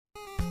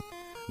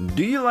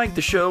Do you like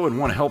the show and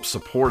want to help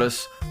support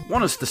us?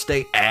 Want us to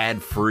stay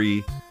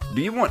ad-free?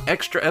 Do you want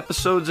extra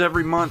episodes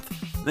every month?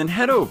 Then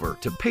head over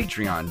to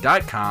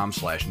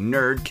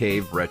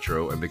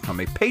patreon.com/nerdcaveretro and become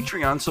a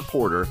Patreon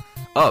supporter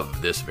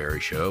of this very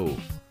show.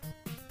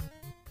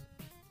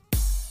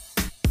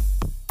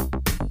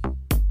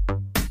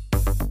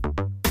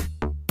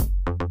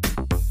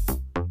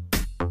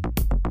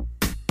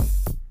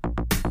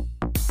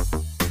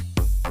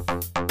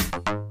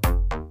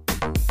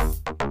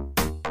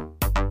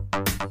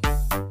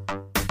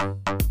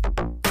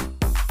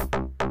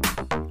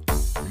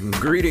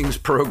 Greetings,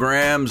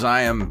 programs.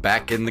 I am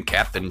back in the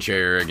captain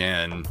chair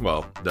again.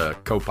 Well, the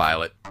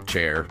co-pilot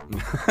chair.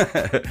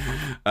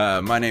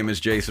 My name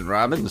is Jason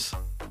Robbins.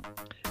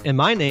 And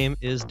my name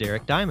is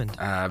Derek Diamond.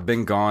 I've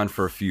been gone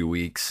for a few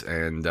weeks,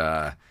 and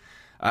I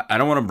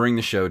don't want to bring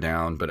the show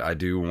down, but I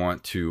do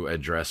want to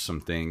address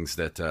some things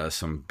that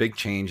some big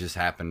changes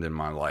happened in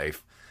my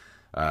life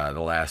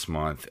the last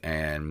month,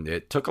 and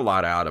it took a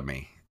lot out of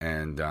me.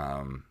 And,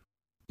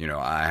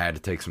 I had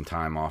to take some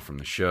time off from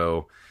the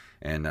show.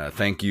 And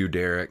thank you,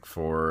 Derek,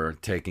 for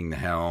taking the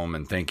helm,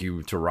 and thank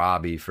you to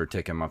Robbie for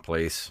taking my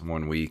place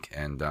one week.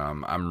 And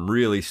I'm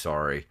really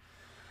sorry,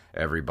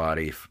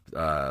 everybody,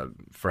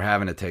 for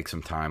having to take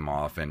some time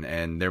off.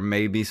 And there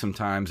may be some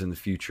times in the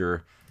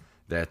future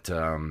that,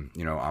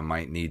 I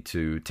might need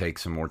to take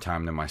some more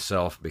time to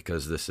myself,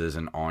 because this is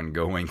an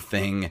ongoing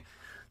thing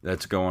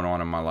that's going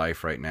on in my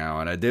life right now.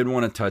 And I did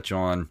want to touch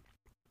on,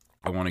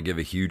 I want to give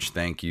a huge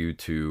thank you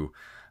to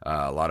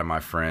a lot of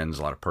my friends,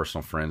 a lot of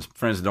personal friends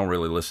that don't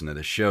really listen to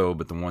the show,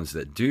 but the ones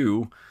that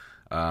do,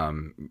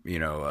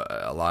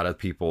 a lot of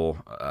people,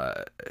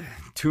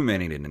 too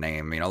many to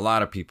name. I mean, a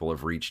lot of people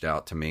have reached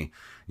out to me.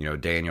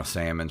 Daniel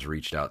Salmons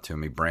reached out to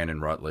me. Brandon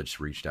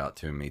Rutledge reached out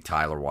to me.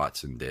 Tyler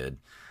Watson did.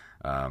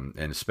 And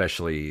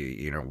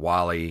especially,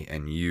 Wally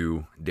and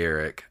you,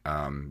 Derek,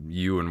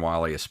 you and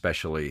Wally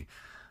especially.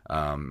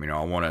 I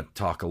want to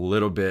talk a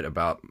little bit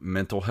about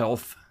mental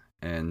health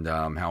and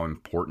how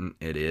important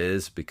it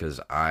is, because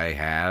I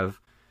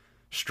have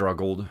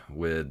struggled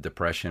with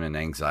depression and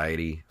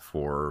anxiety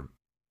for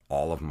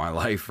all of my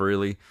life,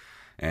 really.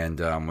 And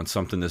when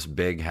something this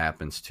big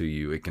happens to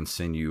you, it can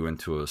send you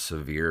into a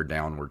severe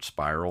downward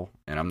spiral.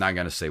 And I'm not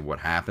going to say what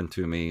happened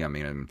to me. I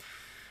mean,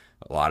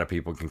 a lot of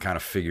people can kind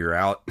of figure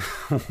out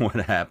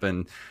what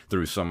happened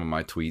through some of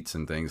my tweets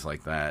and things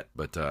like that.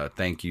 But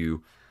thank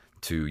you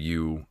to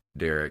you,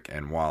 Derek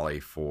and Wally,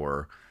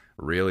 for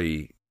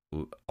really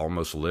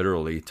almost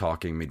literally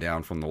talking me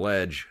down from the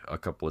ledge a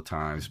couple of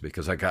times,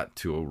 because I got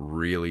to a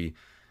really,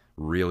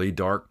 really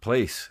dark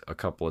place a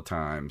couple of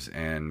times.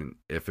 And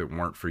if it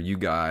weren't for you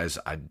guys,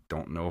 I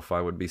don't know if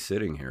I would be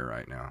sitting here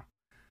right now.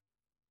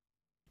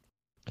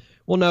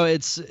 Well, no, I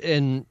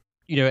say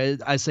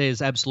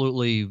it's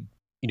absolutely,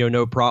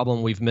 no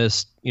problem. We've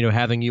missed,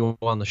 having you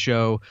on the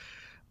show.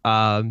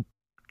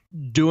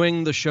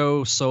 Doing the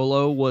show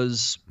solo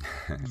was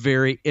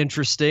very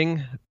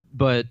interesting,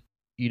 but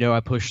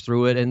I pushed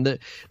through it. And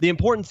the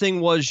important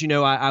thing was,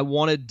 I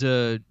wanted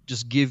to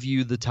just give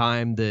you the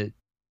time that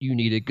you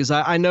needed, because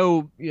I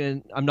know,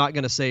 and I'm not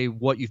going to say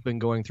what you've been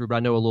going through, but I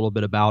know a little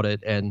bit about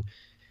it. And,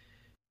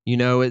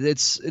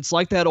 it's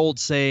like that old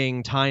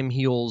saying, time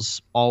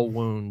heals all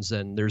wounds,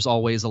 and there's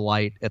always a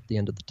light at the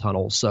end of the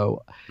tunnel.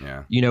 So,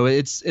 yeah,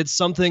 it's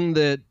something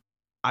that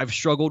I've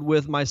struggled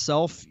with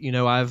myself.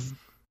 I've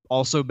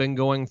also been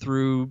going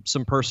through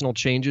some personal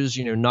changes,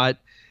 not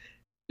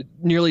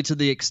nearly to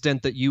the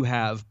extent that you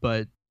have,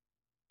 but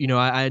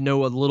I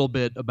know a little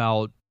bit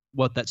about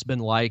what that's been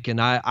like, and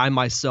I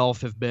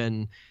myself have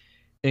been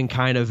in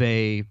kind of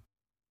a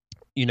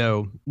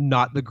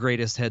not the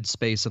greatest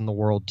headspace in the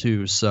world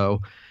too.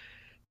 So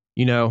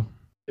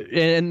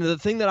and the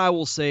thing that I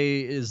will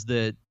say is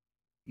that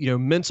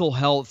mental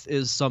health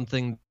is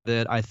something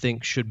that I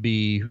think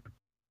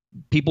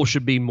people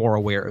should be more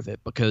aware of it,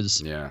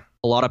 because a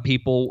lot of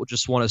people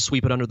just want to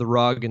sweep it under the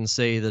rug and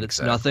say that it's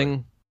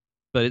nothing.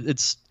 But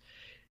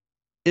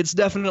it's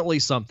definitely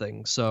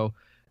something. So,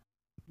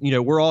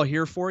 we're all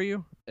here for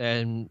you.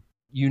 And,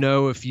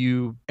 if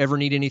you ever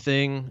need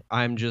anything,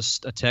 I'm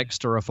just a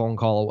text or a phone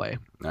call away.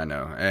 I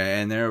know.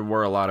 And there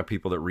were a lot of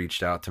people that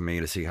reached out to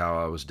me to see how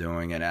I was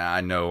doing. And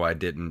I know I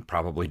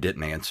probably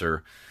didn't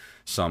answer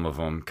some of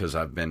them, because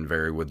I've been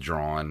very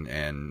withdrawn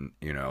and,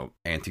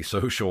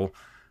 antisocial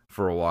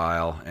for a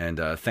while. And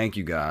thank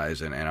you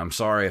guys. And I'm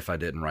sorry if I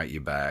didn't write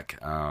you back.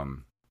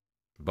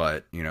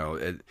 But,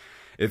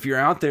 if you're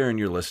out there and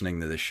you're listening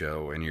to the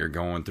show and you're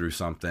going through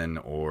something,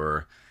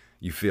 or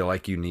you feel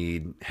like you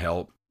need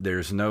help,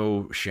 there's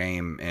no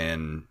shame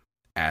in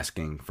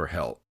asking for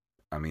help.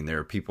 I mean, there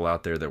are people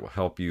out there that will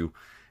help you.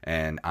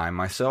 And I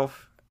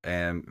myself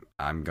I'm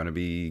going to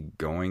be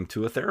going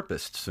to a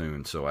therapist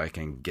soon, so I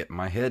can get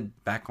my head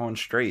back on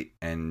straight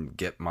and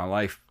get my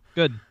life,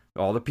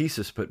 all the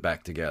pieces put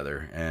back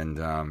together. And,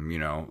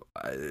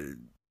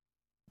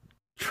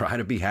 try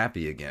to be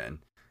happy again.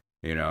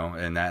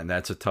 and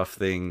that's a tough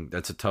thing.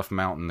 That's a tough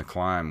mountain to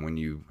climb when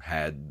you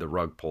had the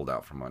rug pulled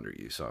out from under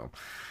you. So,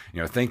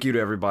 thank you to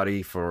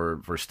everybody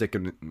for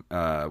sticking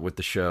with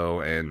the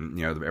show,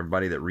 and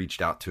everybody that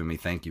reached out to me.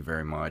 Thank you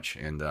very much.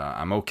 And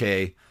I'm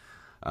okay.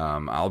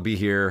 I'll be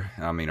here.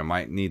 I mean, I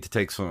might need to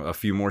take a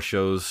few more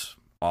shows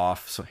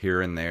off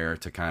here and there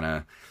to kind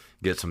of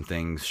get some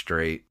things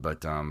straight,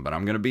 but I'm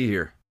gonna be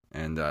here.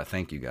 And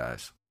thank you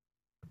guys.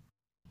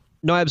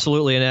 No,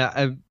 absolutely,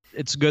 and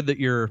it's good that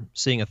you're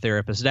seeing a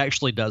therapist. It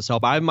actually does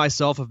help. I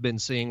myself have been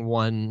seeing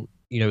one,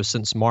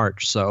 since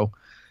March, so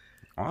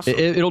awesome.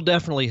 It'll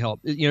definitely help.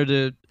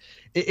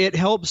 It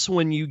helps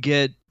when you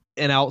get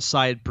an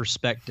outside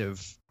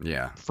perspective.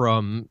 Yeah.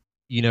 From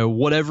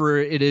whatever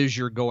it is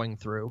you're going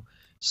through.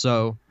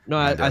 So no,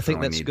 I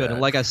think that's good.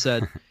 And like I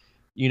said,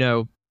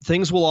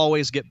 things will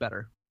always get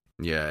better.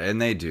 Yeah, and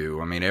they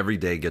do. I mean, every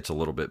day gets a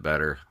little bit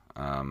better.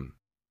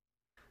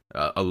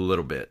 A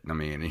little bit. I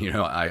mean,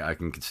 I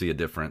can see a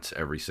difference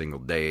every single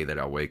day that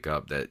I wake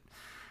up, that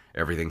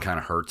everything kind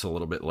of hurts a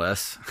little bit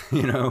less,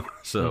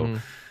 So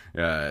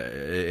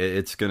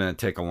it's going to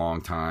take a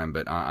long time,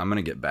 but I'm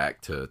going to get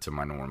back to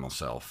my normal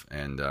self.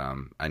 And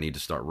I need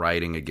to start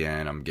writing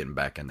again. I'm getting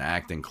back into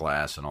acting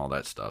class and all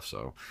that stuff.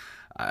 So,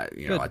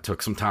 I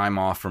took some time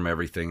off from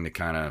everything to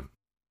kind of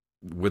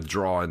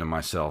withdraw into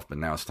myself, but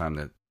now it's time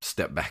to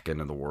step back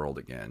into the world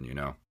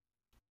again,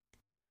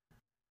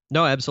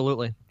 No,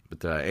 absolutely.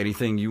 But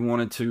anything you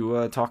wanted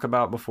to talk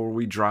about before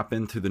we drop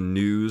into the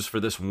news for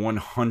this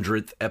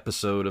 100th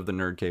episode of the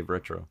Nerd Cave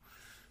Retro?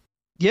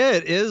 Yeah,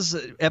 it is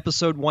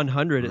episode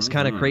 100. It's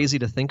kind of crazy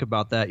to think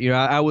about that.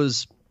 I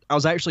was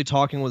actually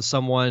talking with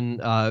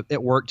someone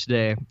at work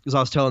today, because I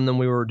was telling them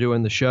we were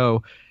doing the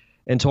show,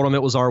 and told them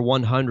it was our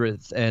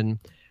 100th. And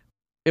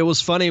it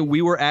was funny.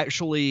 We were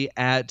actually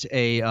at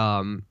a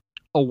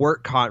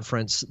work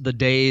conference the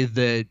day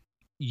that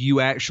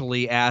you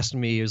actually asked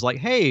me. It was like,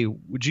 hey,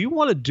 would you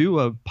want to do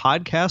a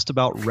podcast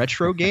about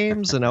retro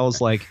games? And I was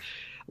like,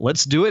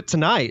 let's do it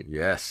tonight.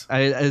 Yes.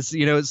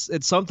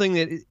 It's something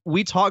that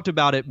we talked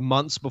about it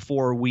months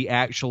before we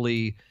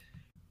actually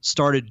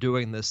started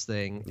doing this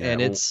thing. Yeah, and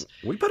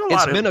we put a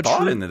lot of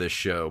thought into this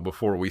show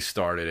before we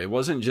started. It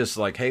wasn't just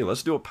like, hey,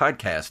 let's do a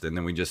podcast, and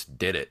then we just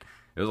did it.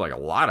 It was like a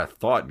lot of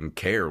thought and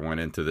care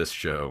went into this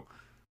show.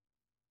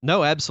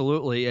 No,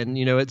 absolutely. And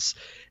it's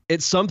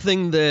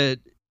something that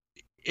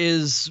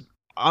is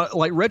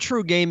like,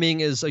 retro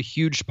gaming is a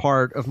huge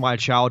part of my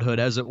childhood,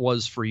 as it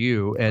was for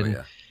you.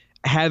 And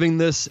having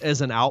this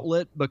as an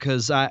outlet,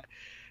 because I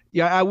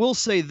will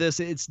say this,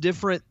 it's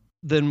different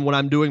than when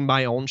I'm doing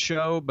my own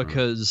show,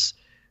 because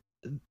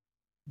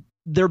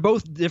they're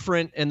both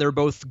different and they're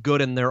both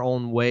good in their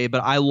own way.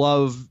 But I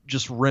love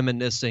just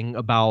reminiscing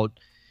about,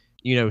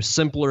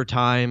 simpler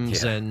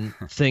times and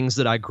things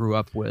that I grew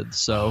up with.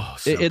 So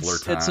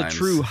it's a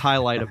true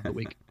highlight of the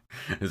week.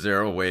 Is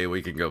there a way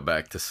we can go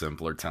back to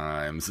simpler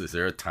times? Is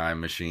there a time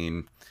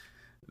machine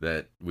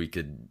that we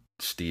could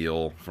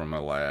steal from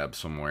a lab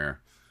somewhere,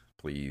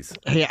 please?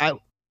 Hey,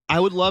 I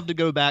would love to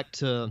go back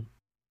to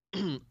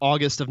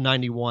August of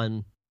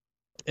 '91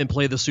 and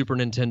play the Super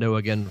Nintendo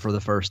again for the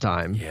first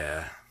time.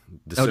 Yeah.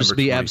 That would just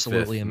be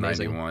absolutely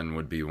amazing. 91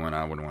 would be when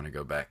I would want to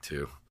go back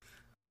to.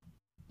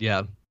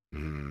 Yeah.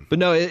 But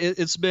no,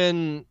 it's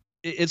been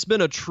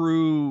a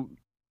true,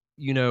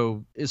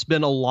 it's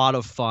been a lot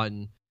of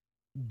fun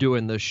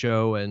doing this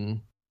show. And,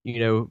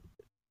 for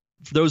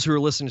those who are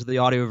listening to the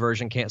audio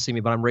version can't see me,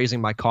 but I'm raising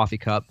my coffee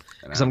cup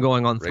because I'm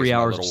going on 3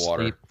 hours of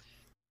sleep.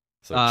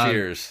 So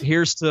cheers.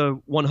 Here's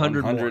to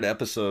 100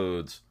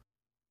 episodes.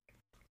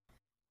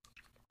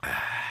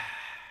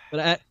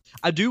 But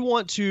I do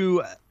want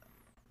to,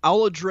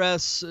 I'll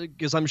address,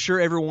 because I'm sure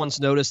everyone's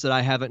noticed that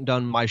I haven't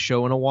done my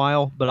show in a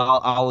while, but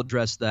I'll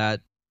address that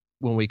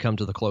when we come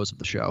to the close of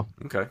the show.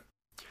 Okay.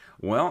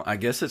 Well, I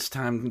guess it's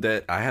time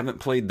that I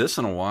haven't played this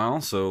in a while,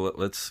 so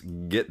let's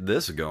get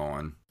this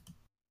going.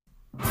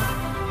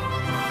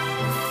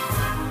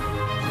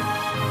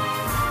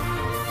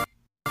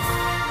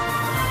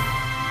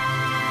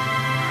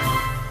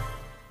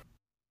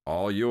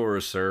 All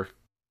yours, sir.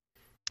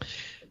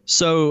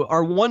 So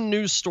our one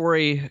news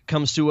story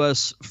comes to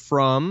us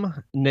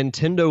from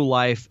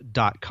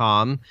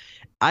NintendoLife.com.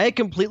 I had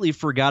completely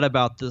forgot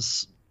about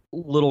this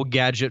little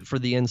gadget for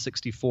the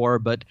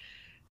N64, but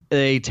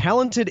a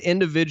talented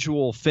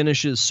individual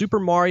finishes Super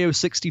Mario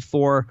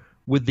 64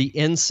 with the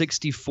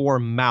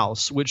N64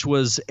 mouse, which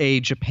was a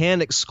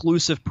Japan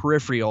exclusive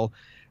peripheral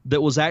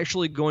that was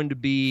actually going to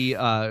be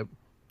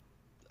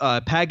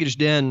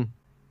packaged in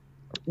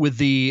with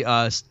the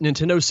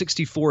Nintendo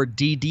 64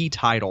 DD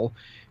title,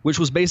 which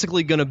was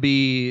basically going to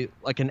be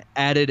like an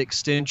added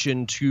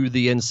extension to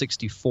the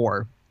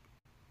N64.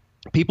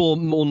 People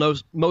will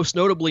most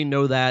notably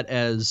know that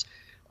as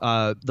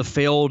the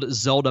failed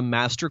Zelda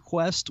Master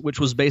Quest, which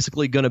was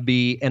basically going to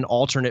be an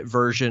alternate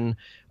version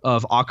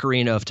of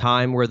Ocarina of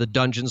Time, where the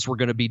dungeons were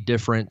going to be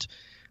different.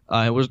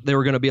 They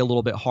were going to be a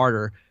little bit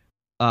harder.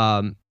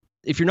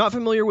 If you're not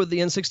familiar with the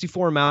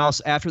N64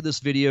 mouse, after this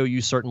video,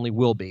 you certainly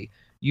will be.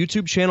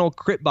 YouTube channel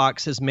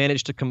Critbox has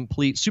managed to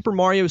complete Super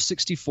Mario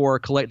 64,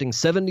 collecting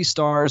 70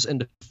 stars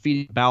and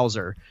defeating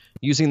Bowser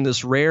using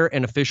this rare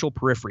and official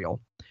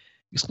peripheral.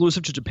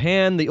 Exclusive to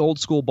Japan, the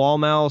old-school ball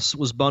mouse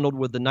was bundled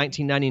with the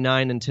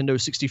 1999 Nintendo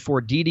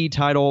 64 DD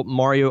title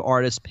Mario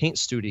Artist Paint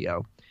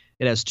Studio.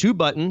 It has 2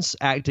 buttons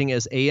acting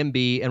as A and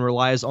B and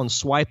relies on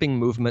swiping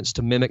movements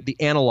to mimic the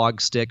analog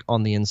stick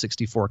on the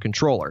N64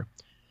 controller.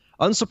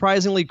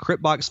 Unsurprisingly,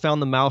 Critbox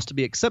found the mouse to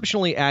be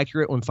exceptionally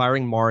accurate when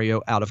firing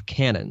Mario out of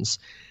cannons.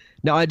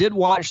 Now, I did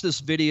watch this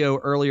video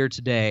earlier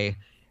today,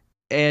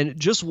 and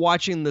just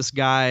watching this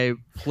guy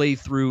play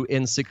through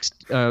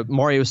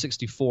Mario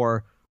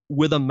 64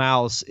 with a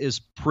mouse is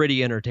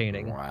pretty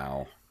entertaining.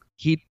 Wow.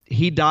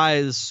 He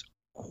dies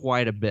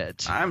quite a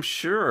bit. I'm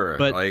sure.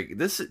 But like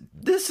this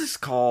is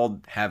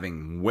called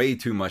having way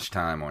too much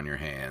time on your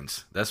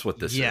hands. That's what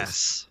this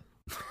is.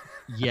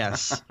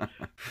 Yes.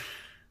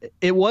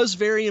 It was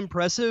very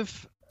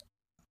impressive.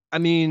 I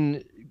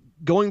mean,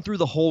 going through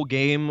the whole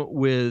game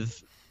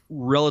with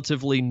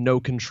relatively no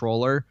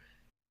controller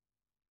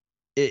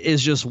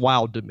is just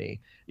wild to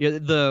me.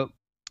 The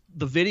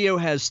video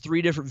has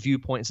 3 different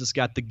viewpoints. It's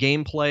got the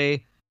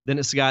gameplay, then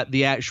it's got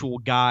the actual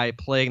guy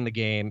playing the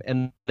game,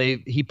 and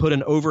he put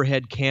an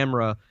overhead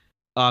camera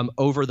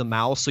over the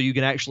mouse so you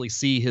can actually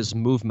see his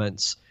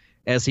movements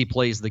as he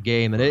plays the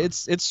game, and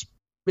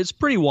it's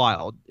pretty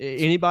wild.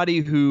 Anybody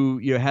who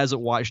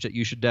hasn't watched it,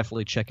 you should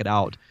definitely check it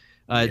out.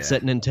 It's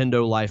at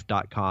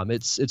nintendolife.com.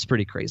 It's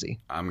pretty crazy.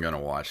 I'm going to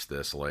watch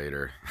this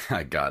later.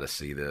 I got to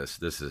see this.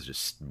 This is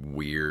just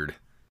weird.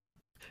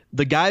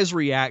 The guy's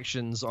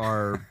reactions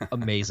are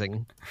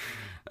amazing.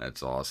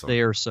 That's awesome. They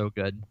are so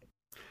good.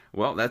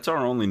 Well, that's our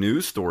only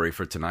news story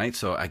for tonight,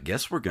 so I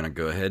guess we're going to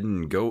go ahead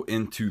and go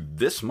into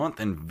this month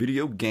in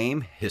video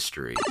game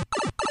history.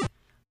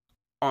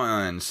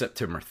 On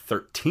September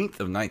 13th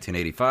of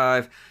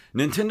 1985,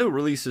 Nintendo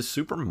releases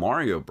Super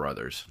Mario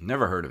Bros.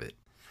 Never heard of it,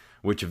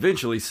 which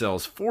eventually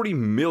sells 40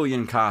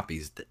 million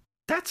copies.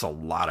 That's a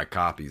lot of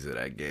copies of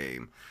that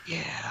game.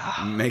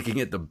 Yeah. Making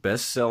it the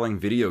best-selling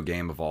video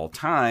game of all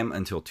time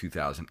until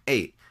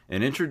 2008,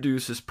 and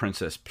introduces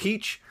Princess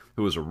Peach,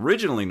 who was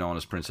originally known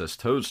as Princess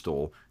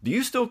Toadstool. Do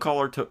you still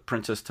call her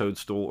Princess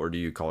Toadstool, or do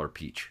you call her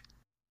Peach?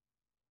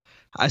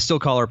 I still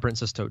call her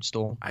Princess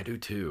Toadstool. I do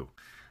too.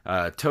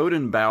 Toad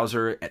and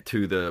Bowser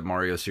to the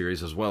Mario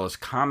series, as well as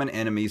common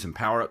enemies and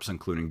power-ups,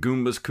 including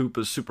Goombas,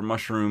 Koopas, Super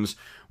Mushrooms,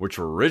 which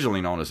were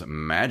originally known as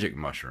Magic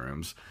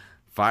Mushrooms,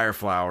 Fire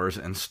Flowers,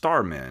 and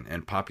Starmen,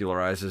 and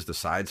popularizes the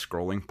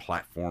side-scrolling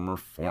platformer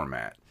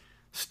format.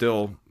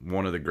 Still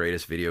one of the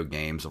greatest video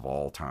games of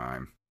all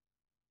time.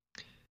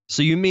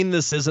 So you mean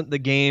this isn't the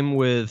game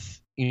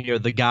with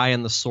the guy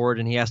and the sword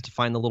and he has to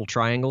find the little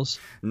triangles?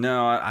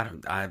 No,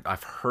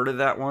 I've heard of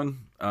that one.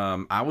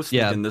 I was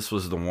thinking this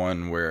was the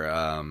one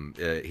where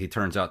he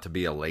turns out to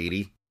be a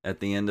lady at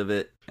the end of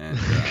it. And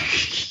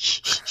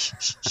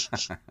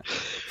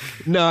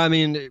no, I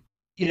mean,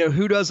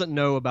 who doesn't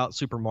know about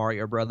Super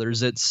Mario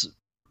Brothers? It's,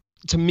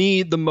 to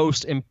me, the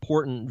most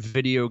important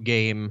video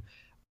game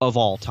of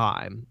all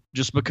time,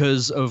 just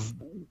because of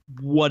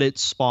what it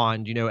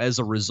spawned, as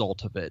a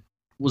result of it.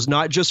 It was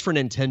not just for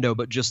Nintendo,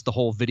 but just the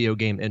whole video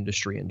game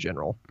industry in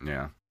general.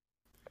 Yeah.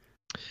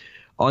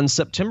 On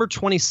September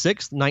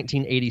 26,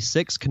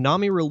 1986,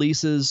 Konami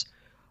releases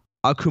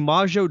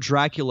Akumajo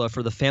Dracula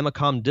for the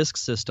Famicom Disk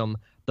System,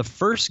 the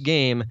first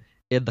game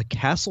in the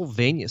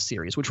Castlevania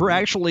series, which we're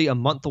actually a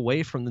month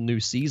away from the new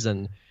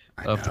season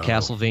of the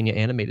Castlevania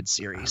animated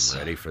series. I'm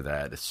ready for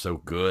that. It's so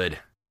good.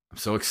 I'm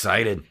so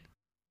excited.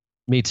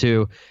 Me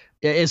too.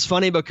 It's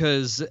funny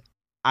because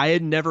I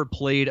had never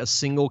played a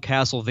single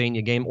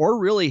Castlevania game or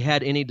really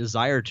had any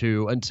desire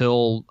to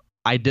until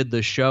I did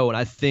this show. And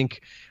I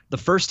think the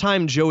first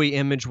time Joey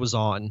Image was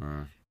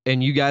on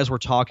and you guys were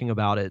talking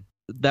about it,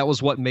 that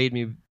was what made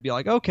me be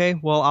like, okay,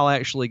 well, I'll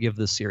actually give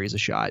this series a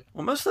shot.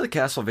 Well, most of the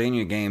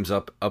Castlevania games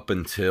up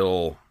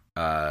until,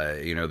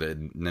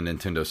 the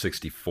Nintendo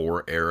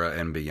 64 era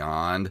and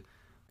beyond,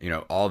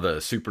 all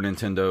the Super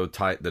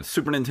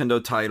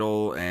Nintendo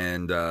title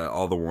and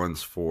all the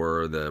ones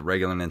for the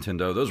regular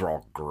Nintendo, those are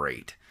all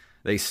great.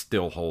 They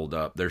still hold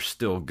up. They're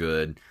still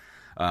good.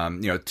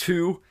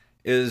 2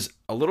 is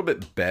a little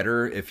bit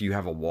better if you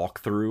have a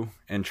walkthrough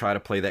and try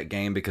to play that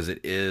game, because it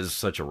is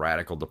such a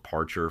radical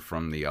departure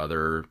from the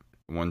other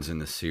ones in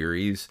the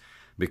series,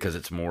 because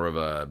it's more of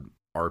a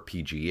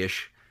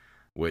RPG-ish,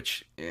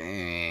 which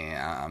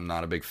I'm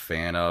not a big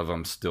fan of.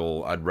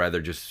 I'd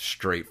rather just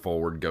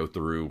straightforward go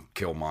through,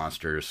 kill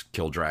monsters,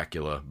 kill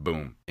Dracula,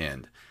 boom,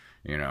 end,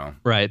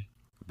 Right.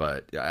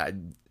 But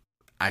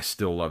I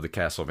still love the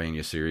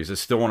Castlevania series. It's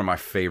still one of my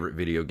favorite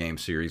video game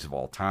series of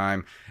all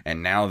time.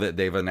 And now that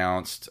they've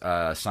announced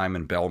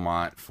Simon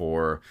Belmont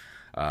for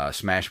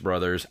Smash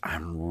Brothers,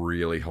 I'm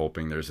really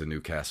hoping there's a new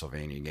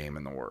Castlevania game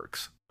in the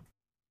works.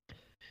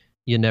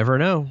 You never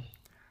know.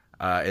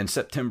 In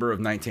September of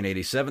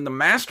 1987, the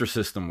Master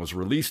System was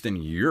released in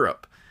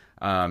Europe.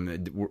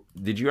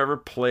 Did you ever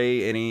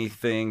play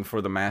anything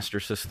for the Master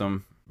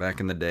System back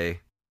in the day?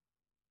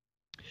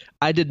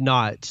 I did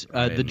not.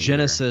 The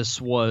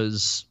Genesis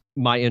was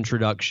my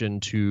introduction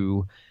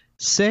to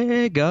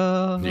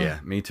Sega. Yeah,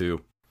 me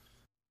too.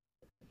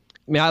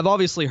 I mean, I've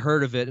obviously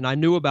heard of it, and I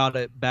knew about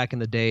it back in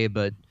the day,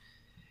 but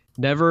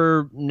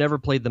never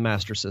played the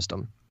Master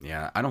System.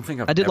 Yeah, I don't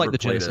think I did like the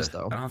Genesis,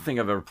 though. I don't think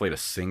I've ever played a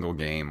single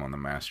game on the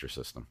Master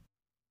System.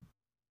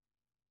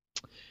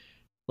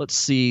 Let's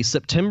see.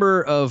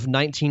 September of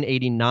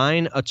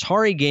 1989,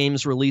 Atari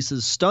Games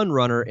releases Stun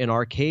Runner in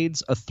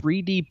arcades, a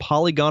 3D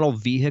polygonal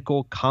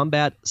vehicle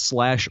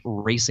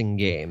combat/racing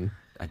game.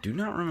 I do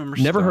not remember.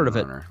 Never Stun heard of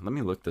Runner. Let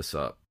me look this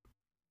up.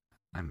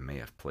 I may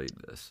have played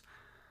this.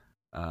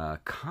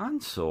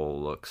 Console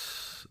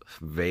looks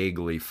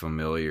vaguely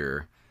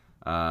familiar.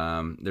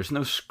 There's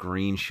no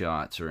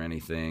screenshots or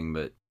anything,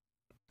 but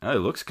it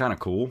looks kind of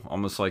cool.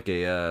 Almost like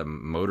a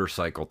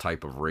motorcycle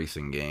type of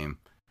racing game.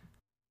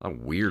 A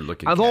weird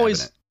looking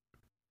cabinet.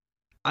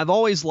 I've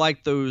always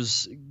liked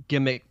those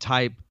gimmick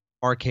type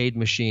arcade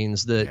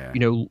machines that,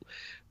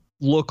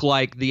 look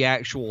like the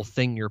actual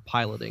thing you're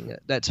piloting.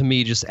 That to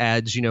me just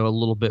adds, a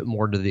little bit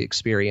more to the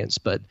experience.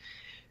 But,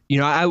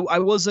 I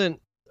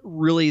wasn't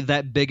really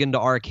that big into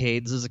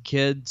arcades as a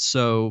kid,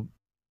 so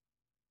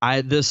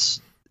this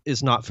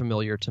is not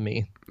familiar to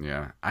me.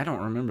 Yeah, I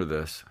don't remember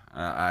this.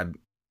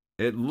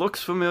 It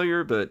looks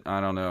familiar, but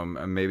I don't know.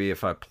 Maybe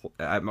if I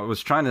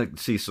was trying to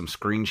see some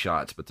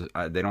screenshots, but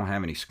they don't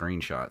have any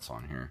screenshots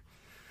on here.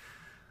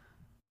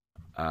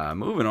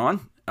 Moving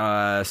on.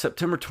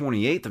 September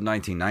 28th of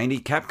 1990,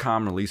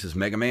 Capcom releases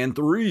Mega Man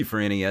 3 for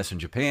NES in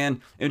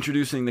Japan,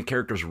 introducing the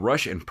characters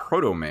Rush and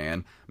Proto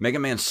Man. Mega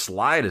Man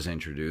Slide is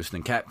introduced,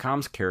 and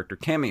Capcom's character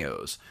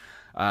cameos.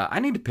 I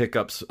need to pick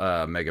up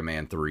Mega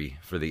Man 3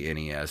 for the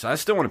NES. I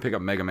still want to pick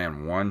up Mega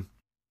Man 1,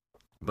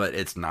 but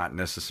it's not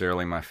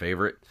necessarily my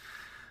favorite.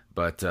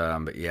 But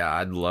yeah,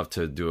 I'd love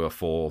to do a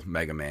full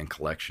Mega Man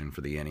collection for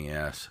the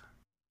NES.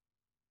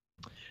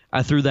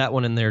 I threw that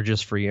one in there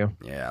just for you.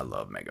 Yeah, I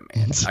love Mega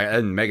Man.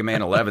 And Mega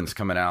Man 11's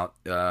coming out,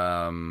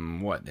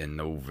 in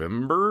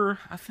November,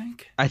 I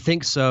think? I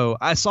think so.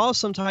 I saw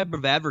some type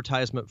of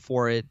advertisement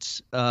for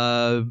it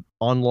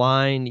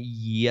online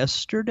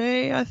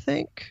yesterday, I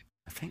think.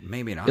 I think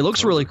maybe in October. It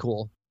looks really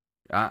cool.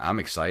 I'm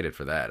excited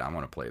for that. I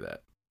want to play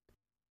that.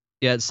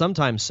 Yeah, it's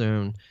sometime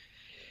soon.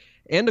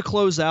 And to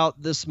close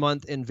out this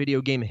month in video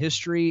game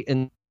history,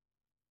 in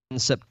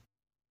September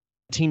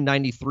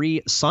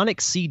 1993, Sonic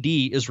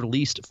CD is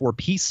released for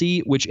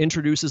PC, which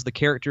introduces the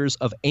characters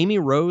of Amy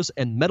Rose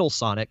and Metal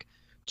Sonic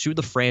to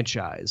the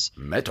franchise.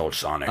 Metal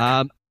Sonic.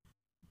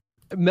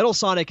 Metal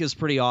Sonic is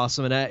pretty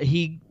awesome, and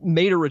he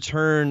made a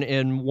return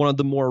in one of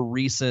the more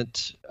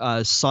recent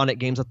Sonic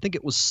games. I think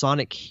it was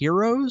Sonic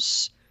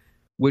Heroes,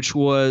 which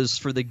was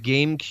for the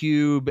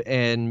GameCube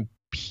and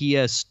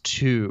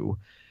PS2.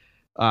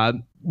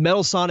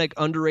 Metal Sonic,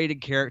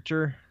 underrated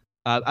character.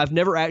 I've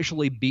never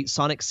actually beat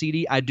Sonic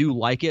CD. I do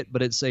like it,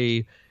 but it's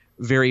a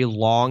very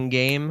long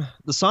game.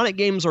 The Sonic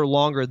games are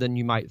longer than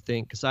you might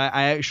think, because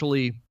I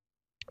actually,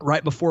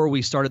 right before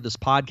we started this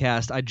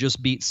podcast, I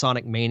just beat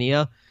Sonic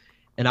Mania,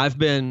 and I've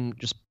been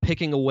just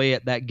picking away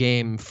at that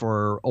game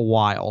for a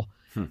while,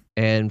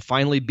 and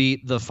finally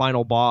beat the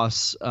final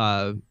boss,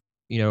 a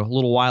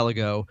little while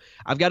ago.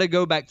 I've got to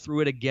go back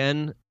through it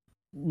again,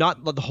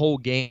 not the whole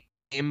game,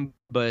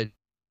 but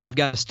I've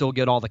got to still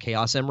get all the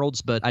Chaos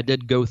Emeralds, but I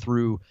did go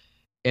through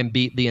and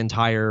beat the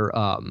entire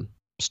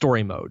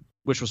story mode,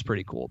 which was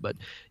pretty cool. But,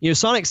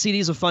 Sonic CD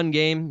is a fun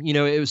game.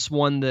 It was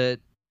one that,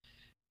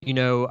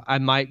 I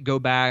might go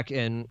back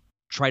and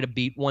try to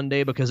beat one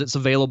day, because it's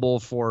available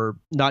for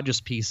not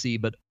just PC,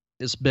 but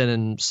it's been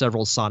in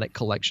several Sonic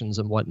collections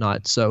and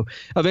whatnot. So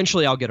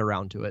eventually I'll get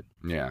around to it.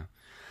 Yeah.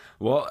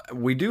 Well,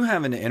 we do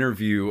have an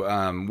interview.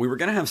 We were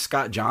going to have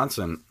Scott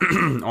Johnson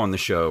on the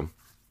show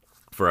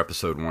for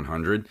episode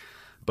 100.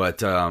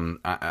 But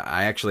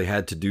I actually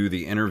had to do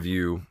the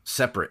interview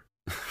separate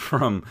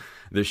from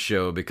this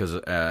show because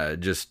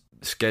just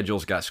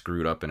schedules got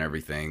screwed up and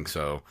everything.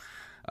 So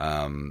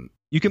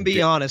you can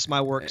be honest, my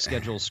work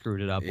schedule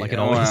screwed it up like it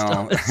always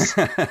does.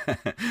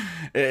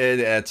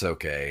 That's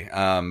okay.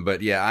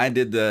 But yeah, I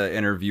did the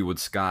interview with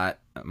Scott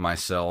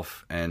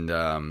myself, and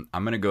I'm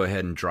going to go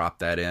ahead and drop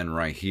that in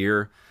right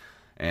here.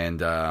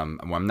 And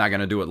I'm not going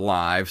to do it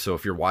live, so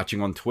if you're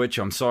watching on Twitch,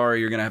 I'm sorry.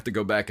 You're going to have to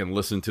go back and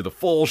listen to the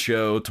full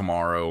show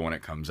tomorrow when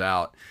it comes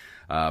out.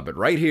 But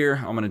right here,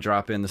 I'm going to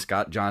drop in the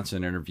Scott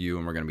Johnson interview,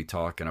 and we're going to be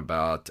talking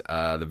about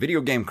the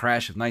video game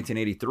crash of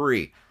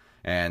 1983.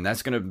 And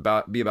that's going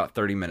to be about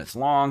 30 minutes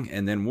long,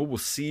 and then we will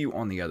see you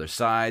on the other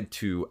side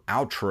to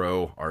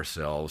outro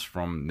ourselves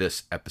from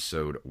this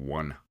episode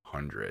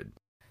 100.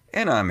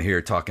 And I'm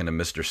here talking to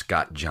Mr.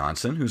 Scott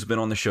Johnson, who's been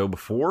on the show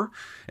before,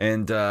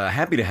 and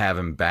happy to have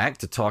him back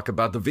to talk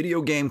about the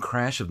video game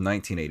crash of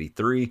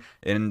 1983.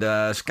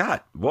 And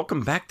Scott,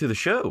 welcome back to the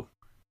show.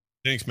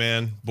 Thanks,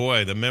 man.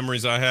 Boy, the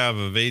memories I have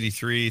of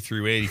 83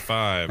 through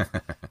 85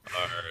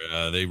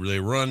 they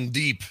run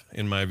deep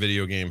in my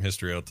video game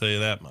history, I'll tell you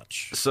that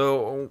much.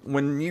 So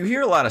when you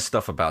hear a lot of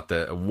stuff about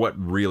what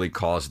really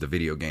caused the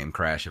video game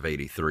crash of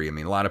 83, I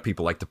mean, a lot of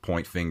people like to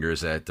point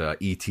fingers at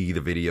E.T. the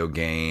video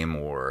game,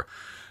 or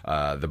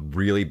the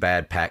really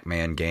bad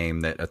Pac-Man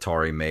game that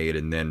Atari made,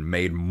 and then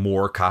made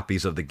more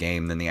copies of the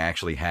game than they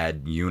actually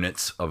had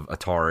units of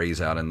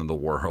Ataris out into the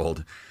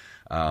world.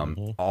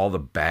 All the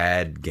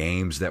bad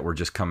games that were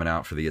just coming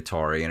out for the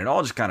Atari, and it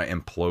all just kind of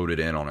imploded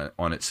in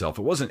on itself.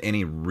 It wasn't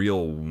any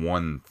real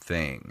one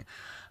thing.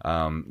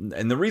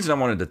 And the reason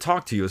I wanted to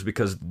talk to you is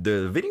because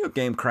the video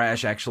game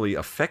crash actually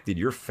affected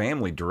your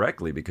family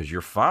directly, because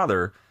your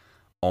father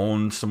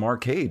owned some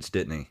arcades,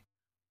 didn't he?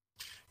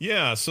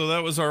 Yeah, so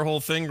that was our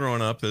whole thing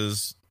growing up.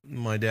 Is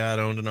my dad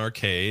owned an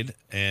arcade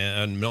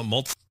and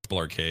multiple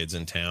arcades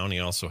in town. He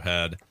also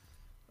had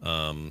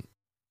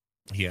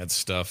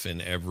stuff in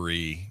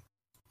every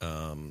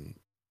when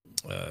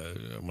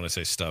I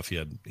say stuff, he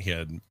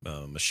had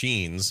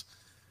machines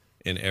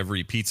in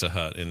every Pizza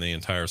Hut in the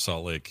entire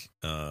Salt Lake,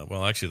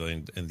 well,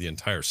 actually in the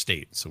entire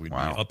state. So we'd be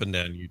up and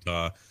down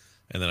Utah,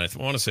 and then I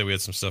want to say we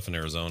had some stuff in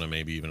Arizona,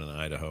 maybe even in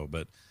Idaho.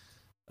 But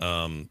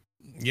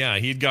yeah,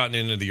 he'd gotten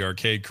into the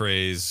arcade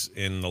craze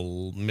in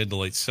the mid to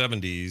late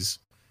 70s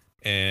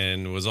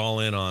and was all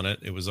in on it.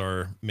 It was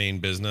our main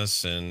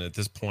business, and at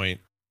this point,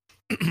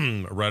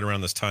 right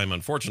around this time,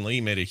 unfortunately,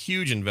 he made a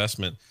huge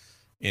investment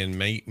in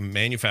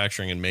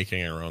manufacturing and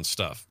making our own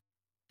stuff.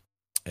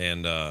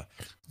 And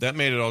that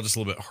made it all just a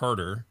little bit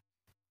harder,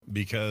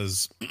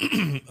 because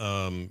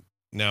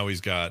now he's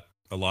got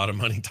a lot of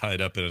money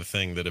tied up in a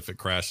thing that if it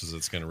crashes,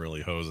 it's going to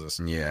really hose us.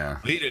 Yeah.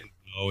 He didn't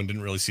know and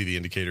didn't really see the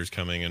indicators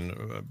coming,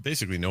 and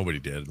basically nobody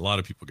did. A lot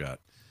of people got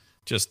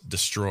just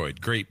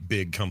destroyed. Great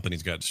big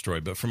companies got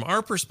destroyed. But from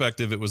our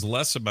perspective, it was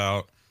less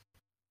about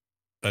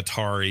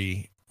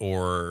Atari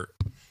or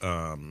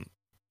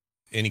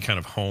any kind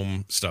of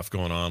home stuff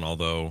going on,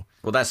 although...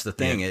 Well, that's the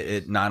thing. Yeah.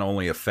 It not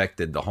only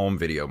affected the home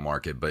video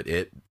market, but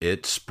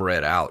it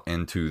spread out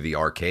into the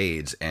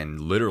arcades, and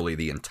literally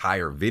the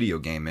entire video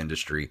game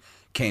industry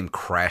came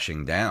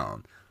crashing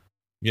down.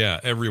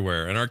 Yeah,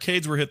 everywhere. And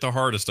arcades were hit the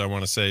hardest, I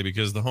want to say,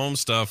 because the home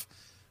stuff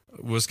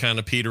was kind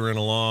of petering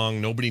along.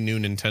 Nobody knew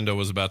Nintendo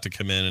was about to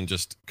come in and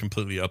just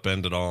completely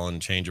upend it all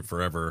and change it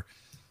forever.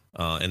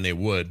 And they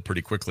would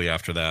pretty quickly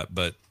after that,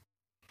 but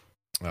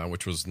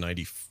which was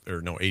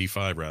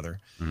 85 rather.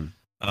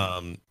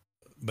 Mm-hmm.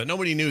 But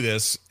nobody knew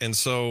this. And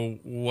so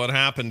what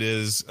happened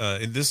is,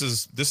 this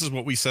is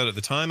what we said at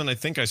the time, and I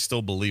think I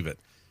still believe it.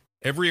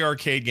 Every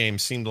arcade game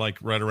seemed like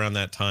right around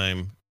that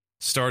time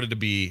started to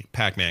be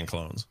Pac-Man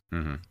clones.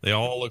 Mm-hmm. They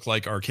all looked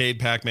like arcade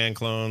Pac-Man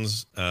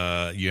clones.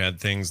 You had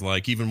things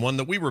like even one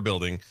that we were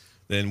building.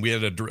 Then we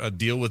had a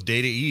deal with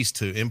Data East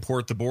to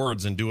import the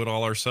boards and do it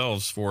all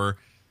ourselves for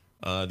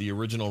the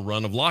original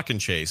run of Lock and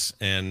Chase.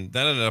 And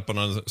that ended up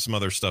on some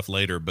other stuff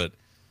later, but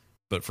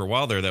for a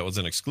while there, that was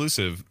an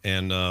exclusive.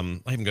 And I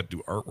even got to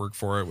do artwork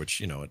for it,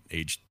 which, at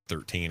age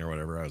 13 or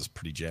whatever, I was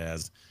pretty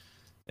jazzed.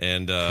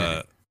 And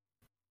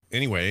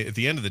anyway, at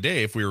the end of the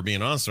day, if we were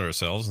being honest with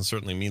ourselves, and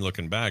certainly me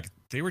looking back,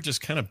 they were just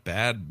kind of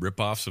bad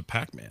ripoffs of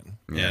Pac-Man.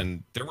 Yeah.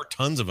 And there were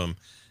tons of them,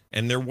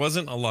 and there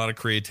wasn't a lot of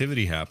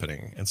creativity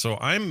happening. And so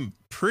I'm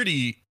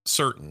pretty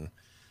certain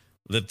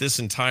that this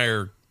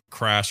entire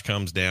crash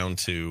comes down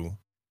to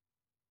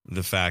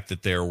the fact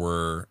that there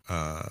were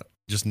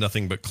just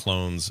nothing but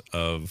clones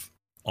of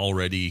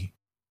already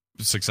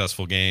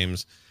successful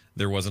games.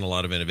 There wasn't a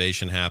lot of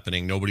innovation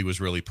happening. Nobody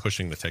was really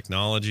pushing the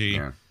technology.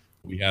 Yeah.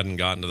 We hadn't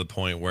gotten to the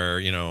point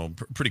where,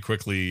 pretty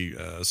quickly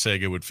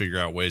Sega would figure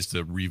out ways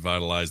to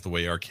revitalize the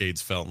way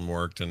arcades felt and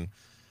worked. And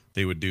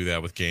they would do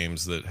that with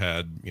games that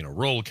had,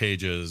 roll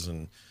cages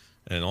and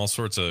all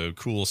sorts of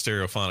cool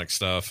stereophonic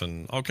stuff,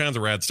 and all kinds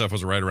of rad stuff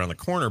was right around the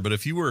corner. But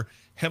if you were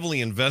heavily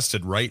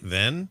invested right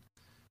then,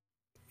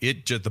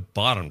 the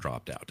bottom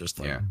dropped out. Just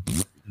like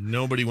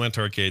nobody went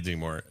to arcades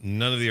anymore.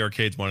 None of the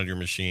arcades wanted your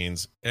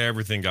machines.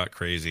 Everything got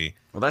crazy.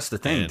 Well, that's the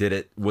thing.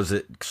 Was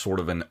it sort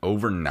of an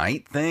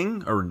overnight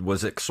thing, or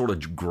was it sort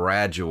of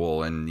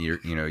gradual, and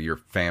your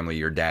family,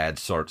 your dad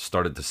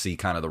started to see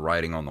kind of the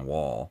writing on the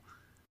wall?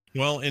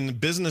 Well, in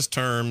business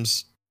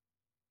terms,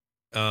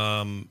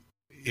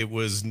 it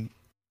was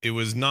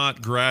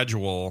not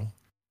gradual.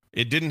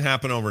 It didn't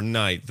happen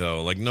overnight,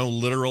 though. Like no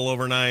literal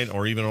overnight,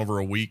 or even over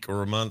a week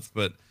or a month,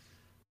 but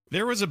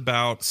there was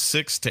about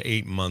 6 to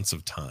 8 months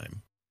of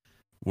time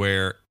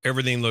where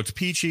everything looked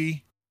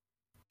peachy,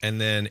 and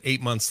then 8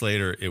 months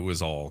later, it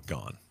was all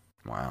gone.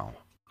 Wow.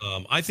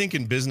 I think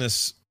in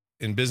business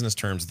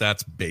terms,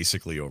 that's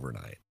basically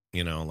overnight.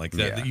 Like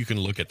that, that you can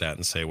look at that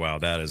and say, wow,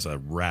 that is a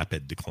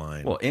rapid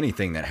decline. Well,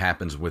 anything that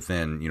happens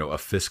within, a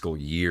fiscal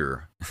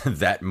year,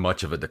 that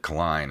much of a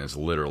decline is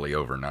literally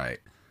overnight.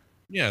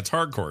 Yeah, it's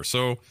hardcore.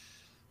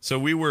 So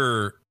we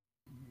were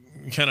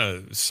kind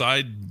of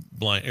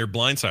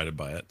blindsided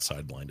by it.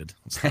 Side-blinded.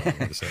 That's the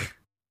way to say it.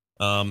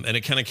 And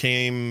it kind of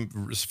came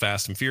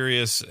fast and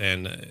furious.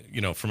 And,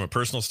 from a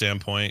personal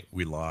standpoint,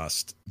 we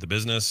lost the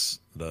business,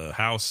 the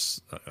house,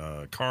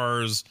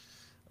 cars.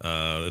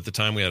 At the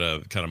time, we had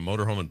a kind of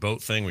motorhome and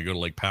boat thing. We go to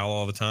Lake Powell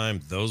all the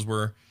time. Those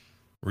were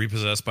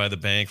repossessed by the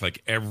bank.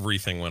 Like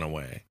everything went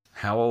away.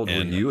 How old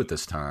were you at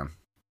this time?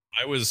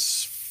 I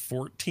was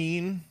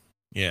 14.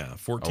 Yeah,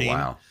 14. Oh,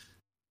 wow.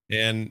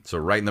 And so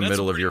right in the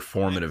middle of your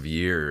formative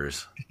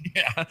years.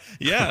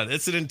 Yeah,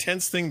 it's an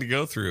intense thing to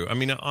go through. I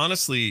mean,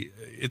 honestly,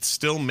 it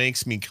still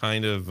makes me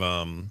kind of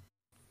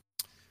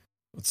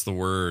what's the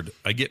word?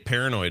 I get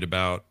paranoid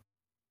about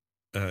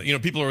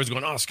people are always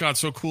going, "Oh, Scott,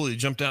 so cool. You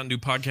jumped out and do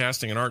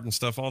podcasting and art and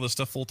stuff, all this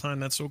stuff full time.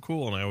 That's so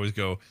cool." And I always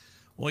go,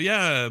 "Well,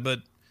 yeah, but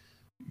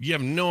you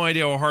have no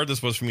idea how hard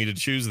this was for me to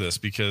choose this,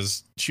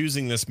 because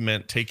choosing this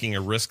meant taking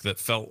a risk that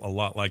felt a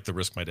lot like the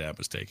risk my dad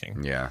was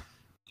taking." Yeah.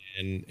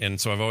 And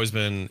so I've always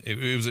been,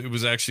 it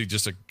was actually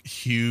just a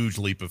huge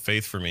leap of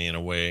faith for me in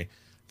a way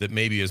that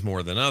maybe is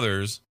more than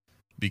others,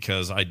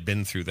 because I'd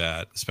been through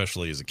that,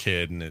 especially as a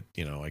kid. And it,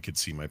 I could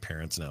see my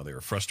parents now, they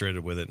were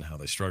frustrated with it and how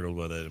they struggled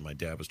with it. And my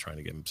dad was trying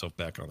to get himself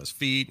back on his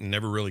feet and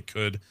never really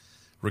could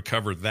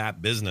recover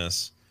that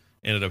business.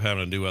 Ended up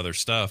having to do other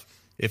stuff.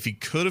 If he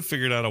could have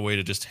figured out a way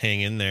to just hang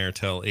in there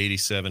till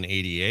 87,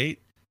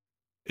 88,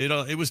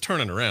 it was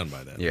turning around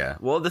by then. Yeah.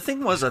 Well, the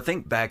thing was, I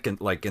think back in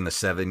the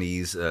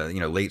 70s,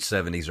 late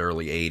 70s,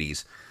 early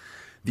 80s,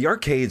 the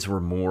arcades were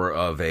more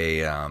of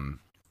a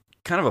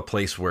kind of a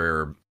place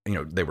where,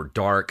 they were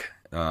dark.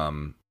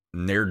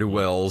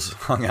 Ne'er-do-wells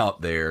hung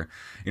out there.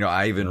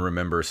 I even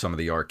remember some of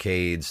the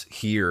arcades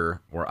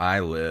here where I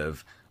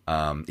live,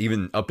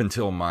 even up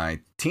until my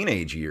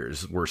teenage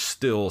years, were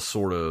still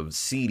sort of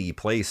seedy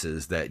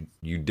places that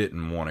you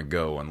didn't want to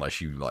go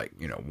unless you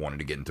wanted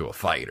to get into a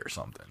fight or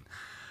something.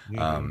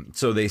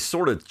 So they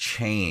sort of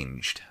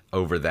changed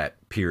over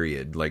that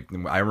period. Like,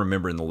 I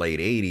remember in the late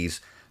 80s,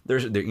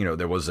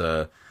 there was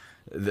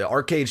the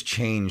arcades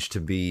changed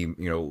to be,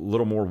 a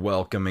little more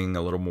welcoming,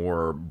 a little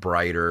more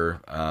brighter,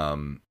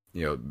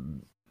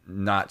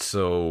 not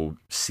so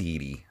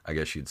seedy, I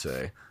guess you'd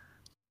say.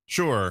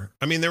 Sure.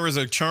 I mean, there was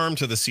a charm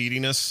to the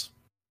seediness.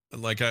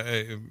 Like,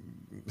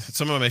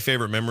 some of my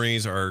favorite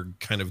memories are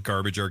kind of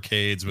garbage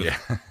arcades with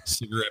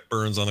cigarette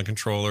burns on the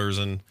controllers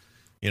and,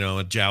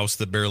 a joust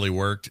that barely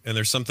worked. And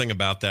there's something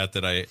about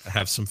that I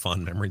have some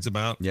fond memories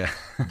about. Yeah.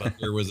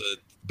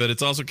 But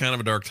it's also kind of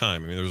a dark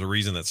time. I mean, there was a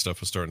reason that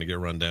stuff was starting to get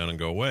run down and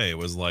go away. It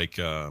was like,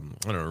 I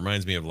don't know, it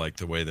reminds me of like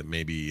the way that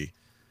maybe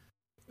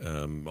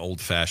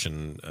old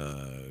fashioned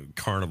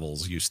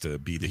carnivals used to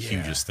be the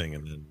hugest thing.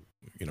 And then,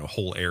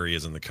 whole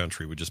areas in the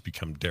country would just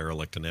become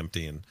derelict and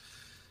empty.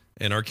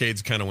 And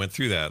arcades kind of went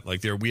through that.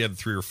 Like we had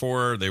 3 or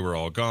 4, they were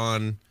all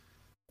gone.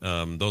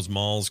 The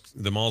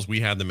malls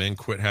we had them in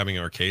quit having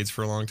arcades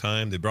for a long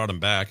time. They brought them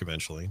back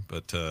eventually,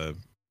 but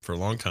for a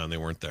long time they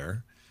weren't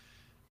there.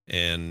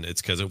 And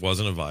it's because it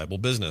wasn't a viable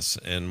business.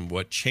 And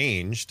what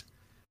changed,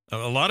 a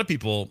lot of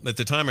people at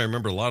the time, I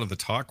remember a lot of the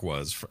talk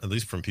was, at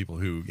least from people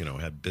who,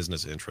 had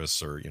business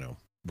interests or,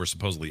 were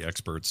supposedly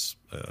experts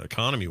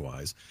economy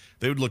wise,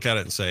 they would look at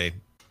it and say,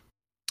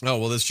 "Oh,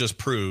 well, this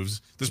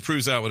proves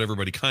out what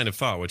everybody kind of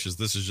thought, which is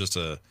this is just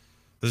a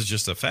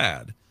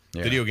fad.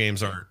 Yeah. Video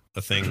games aren't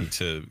a thing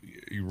to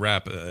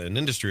wrap an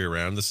industry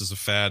around. This is a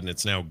fad, and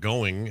it's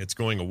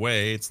going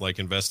away. It's like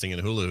investing in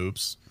hula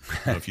hoops.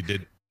 If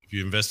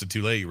you invested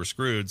too late, you were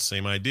screwed.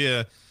 Same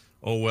idea.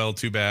 Oh, well,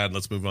 too bad.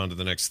 Let's move on to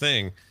the next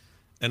thing."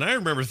 And I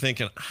remember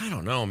thinking, I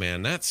don't know,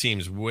 man, that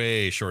seems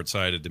way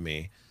short-sighted to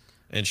me.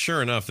 And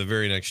sure enough, the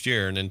very next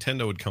year,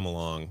 Nintendo would come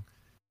along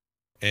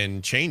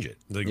and change it.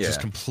 They just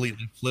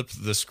completely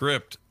flipped the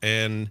script.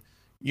 And,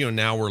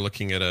 now we're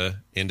looking at a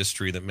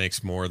industry that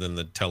makes more than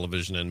the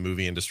television and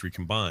movie industry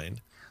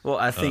combined. Well,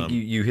 I think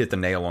you hit the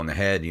nail on the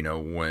head.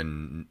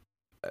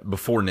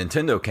 Before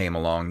Nintendo came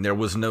along, there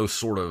was no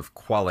sort of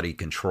quality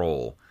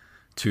control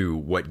to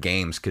what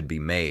games could be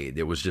made.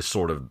 It was just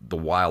sort of the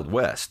Wild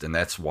West. And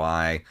that's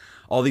why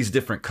all these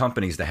different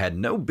companies that had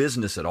no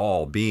business at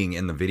all being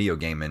in the video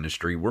game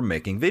industry were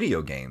making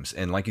video games.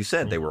 And like you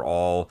said, they were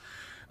all,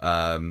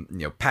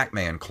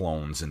 Pac-Man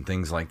clones and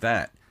things like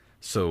that.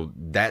 So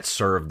that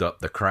served up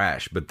the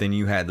crash. But then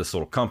you had this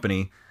little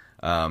company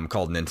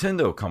called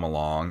Nintendo come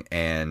along,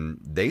 and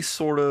they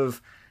sort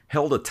of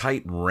held a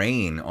tight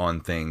rein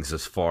on things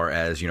as far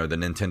as, the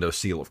Nintendo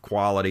seal of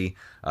quality.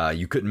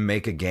 You couldn't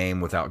make a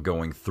game without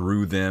going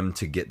through them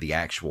to get the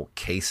actual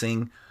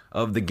casing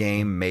of the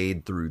game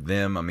made through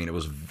them. I mean, it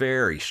was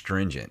very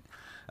stringent.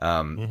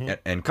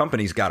 And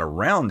companies got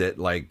around it,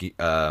 like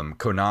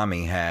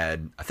Konami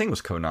had, I think it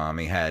was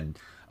Konami had,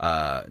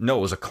 no,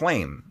 it was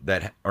Acclaim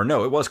that, or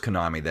no, it was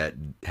Konami that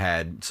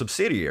had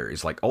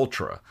subsidiaries like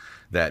Ultra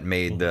that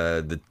made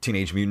the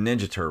Teenage Mutant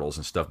Ninja Turtles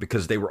and stuff,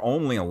 because they were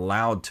only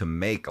allowed to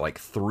make like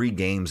 3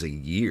 games a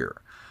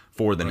year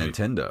for the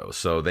Nintendo.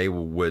 So they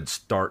would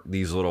start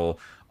these little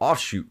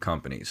offshoot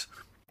companies.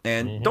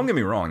 And don't get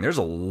me wrong, there's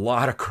a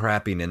lot of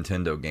crappy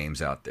Nintendo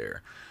games out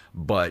there.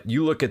 But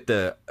you look at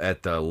the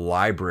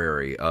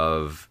library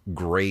of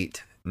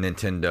great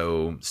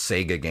Nintendo,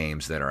 Sega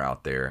games that are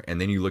out there, and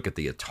then you look at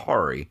the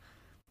Atari,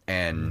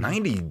 and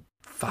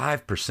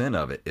 95%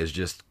 of it is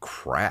just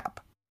crap.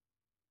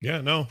 Yeah,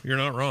 no, you're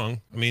not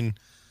wrong. I mean,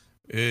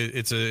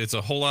 it's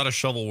a whole lot of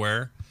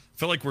shovelware. I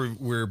feel like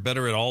we're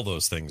better at all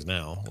those things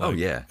now. Like,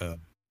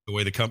 the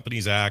way the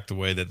companies act, the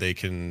way that they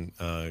can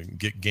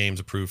get games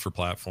approved for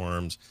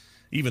platforms,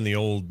 even the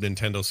old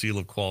Nintendo seal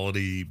of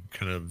quality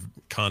kind of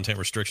content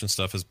restriction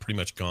stuff is pretty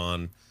much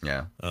gone.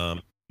 Yeah.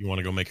 You want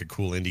to go make a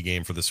cool indie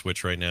game for the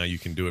Switch right now, you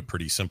can do it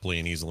pretty simply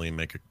and easily and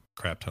make a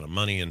crap ton of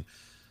money. And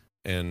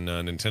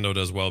Nintendo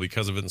does well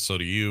because of it, and so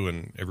do you,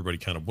 and everybody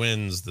kind of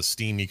wins. The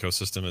Steam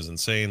ecosystem is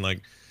insane.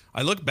 Like,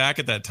 I look back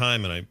at that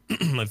time and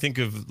I think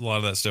of a lot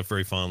of that stuff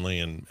very fondly,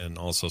 and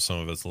also some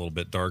of it's a little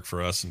bit dark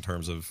for us in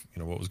terms of, you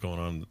know, what was going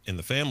on in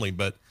the family.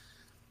 But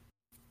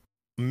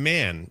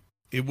man,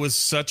 it was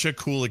such a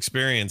cool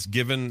experience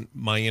given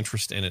my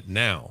interest in it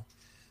now,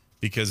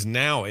 because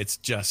now it's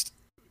just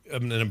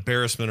an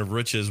embarrassment of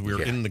riches.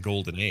 We're in the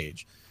golden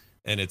age,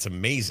 and it's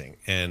amazing.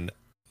 And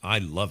I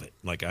love it.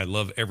 Like, I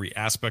love every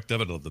aspect of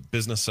it. I love the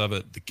business of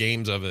it, the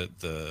games of it,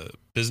 the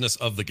business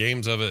of the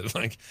games of it.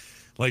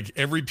 Like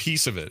every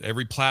piece of it,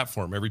 every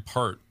platform, every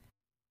part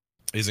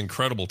is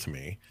incredible to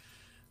me.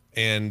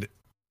 And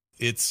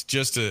it's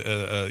just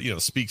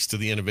speaks to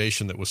the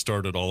innovation that was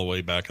started all the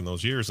way back in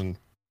those years. And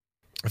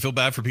I feel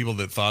bad for people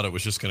that thought it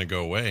was just going to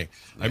go away.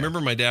 Yeah. I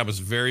remember my dad was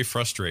very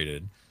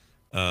frustrated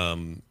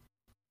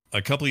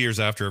a couple of years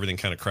after everything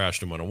kind of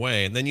crashed and went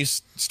away, and then you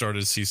started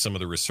to see some of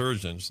the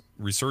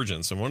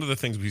resurgence. And one of the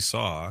things we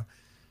saw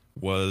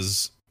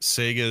was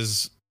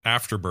Sega's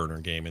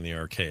Afterburner game in the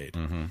arcade.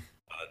 Mm-hmm.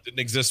 Didn't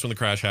exist when the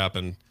crash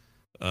happened,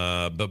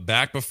 but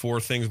back before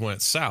things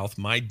went south,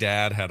 my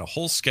dad had a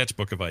whole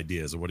sketchbook of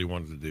ideas of what he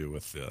wanted to do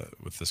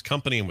with this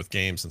company and with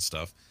games and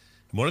stuff.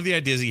 And one of the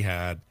ideas he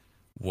had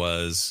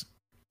was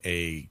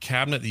a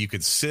cabinet that you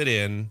could sit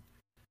in,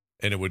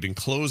 and it would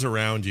enclose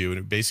around you, and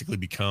it would basically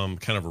become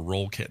kind of a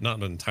roll cage, not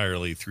an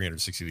entirely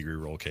 360-degree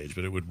roll cage,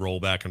 but it would roll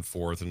back and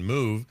forth and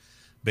move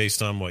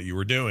based on what you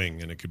were doing.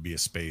 And it could be a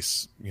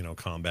space,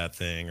 combat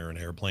thing or an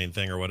airplane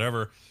thing or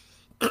whatever.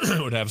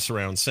 It would have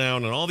surround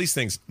sound and all these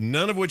things,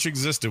 none of which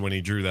existed when he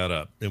drew that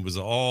up. It was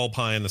all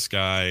pie in the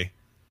sky.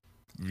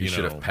 You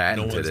should have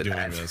patented no one's it.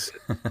 Doing this.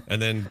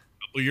 And then a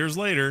couple years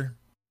later,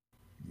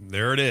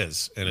 there it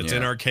is, and it's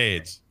in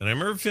arcades. And I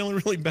remember feeling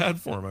really bad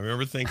for him. I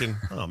remember thinking,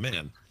 oh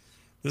man,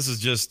 this is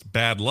just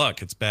bad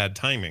luck. It's bad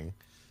timing.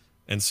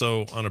 And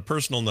so on a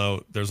personal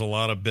note, there's a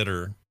lot of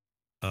bitter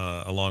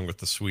along with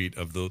the sweet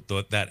of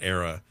that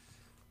era.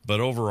 But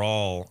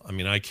overall, I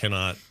mean, I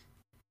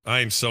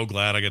am so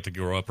glad I get to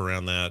grow up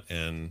around that.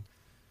 And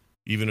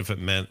even if it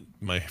meant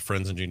my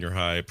friends in junior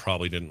high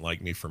probably didn't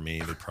like me for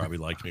me, they probably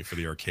liked me for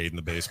the arcade in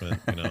the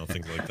basement,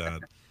 things like that.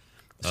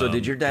 So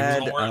did your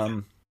dad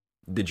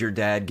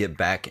get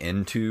back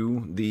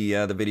into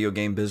the video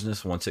game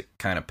business once it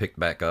kind of picked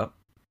back up?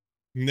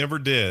 Never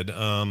did.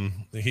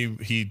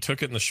 He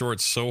took it in the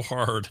shorts so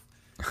hard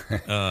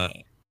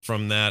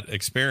from that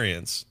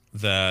experience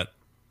that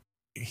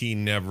he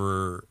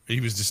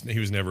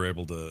was never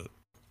able to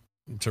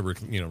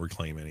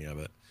reclaim any of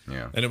it.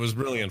 Yeah. And it was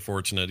really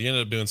unfortunate. He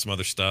ended up doing some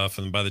other stuff,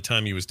 and by the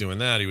time he was doing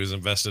that, he was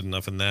invested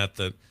enough in that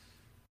there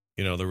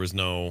was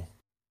no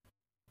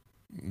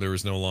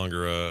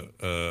longer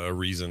a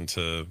reason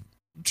to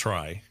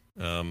try.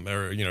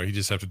 He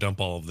just have to dump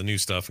all of the new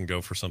stuff and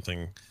go for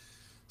something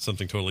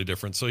totally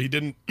different. So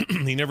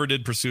he never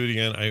did pursue it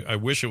again. I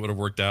wish it would have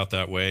worked out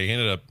that way. He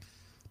ended up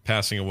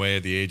passing away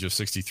at the age of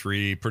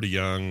 63, pretty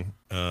young,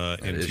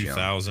 in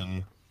 2000.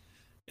 Young.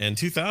 And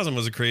 2000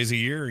 was a crazy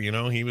year.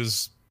 He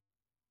was,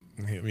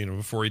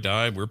 before he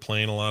died, we were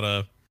playing a lot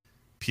of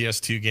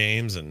PS2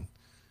 games and,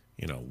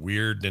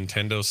 weird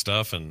Nintendo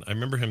stuff. And I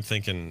remember him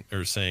thinking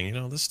or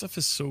saying, this stuff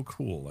is so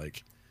cool.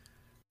 Like,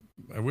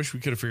 I wish we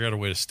could have figured out a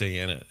way to stay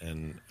in it.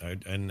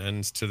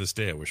 And to this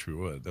day, I wish we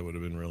would. That would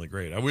have been really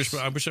great. I wish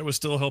I was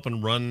still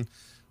helping run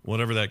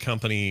whatever that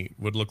company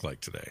would look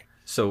like today.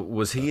 So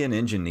was he an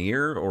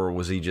engineer, or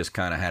was he just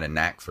kind of had a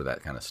knack for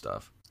that kind of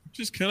stuff?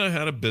 Just kind of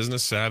had a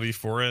business savvy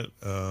for it.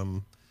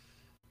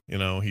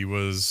 He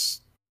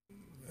was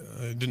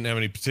didn't have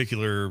any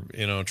particular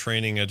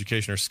training,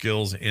 education, or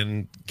skills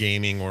in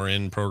gaming or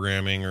in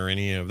programming or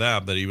any of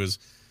that, but he was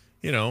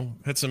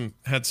had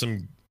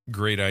some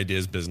great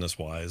ideas business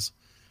wise,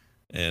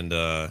 and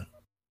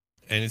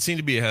it seemed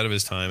to be ahead of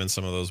his time in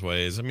some of those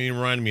ways. I mean, it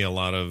reminded me a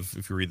lot of,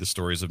 if you read the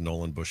stories of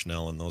Nolan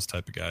Bushnell and those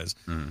type of guys.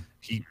 Mm-hmm.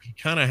 He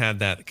kind of had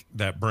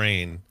that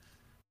brain.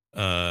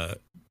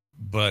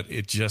 But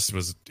it's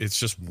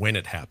just when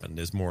it happened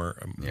is more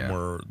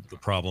the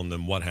problem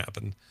than what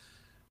happened.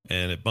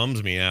 And it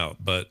bums me out.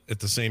 But at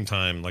the same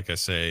time, like I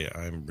say,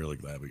 I'm really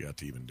glad we got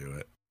to even do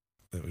it.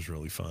 It was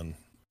really fun.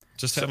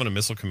 Just having a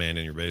Missile Command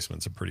in your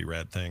basement is a pretty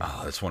rad thing.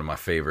 Oh, that's one of my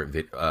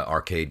favorite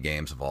arcade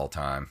games of all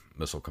time,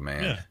 Missile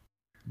Command. Yeah,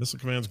 Missile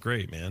Command's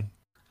great, man.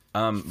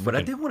 But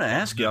I did want to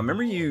ask you, I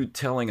remember you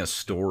telling a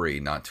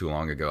story not too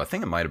long ago. I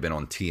think it might have been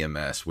on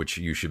TMS, which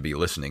you should be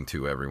listening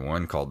to,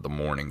 everyone, called The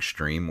Morning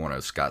Stream, one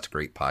of Scott's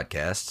great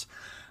podcasts.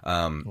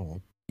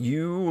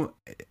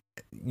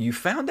 You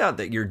found out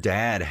that your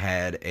dad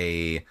had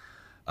a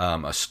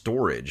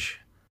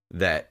storage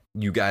that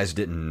you guys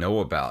didn't know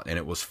about, and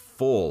it was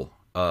full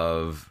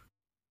of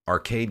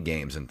arcade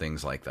games and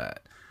things like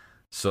that.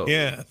 So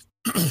yeah,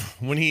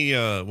 when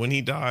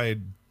he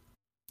died,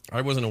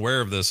 I wasn't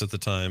aware of this at the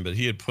time, but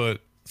he had put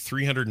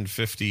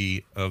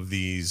 350 of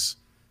these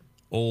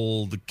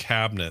old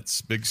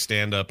cabinets, big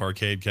stand-up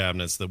arcade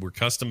cabinets that were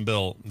custom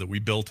built, that we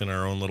built in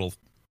our own little,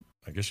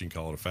 I guess you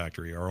can call it a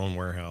factory, our own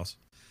warehouse.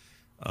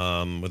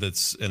 And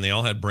they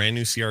all had brand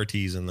new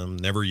CRTs in them,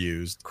 never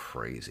used.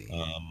 Crazy.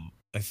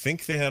 I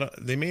think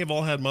they may have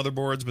all had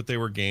motherboards, but they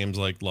were games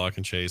like Lock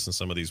and Chase and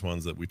some of these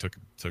ones that we took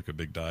a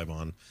big dive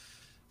on.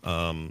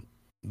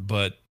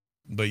 But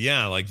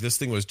yeah, like this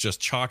thing was just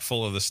chock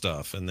full of the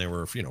stuff, and there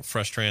were,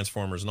 fresh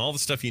transformers and all the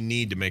stuff you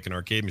need to make an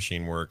arcade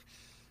machine work.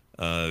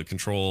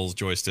 Controls,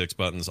 joysticks,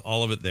 buttons,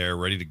 all of it there,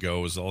 ready to go.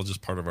 It was all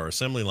just part of our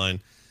assembly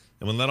line.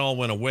 And when that all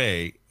went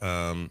away,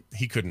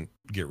 he couldn't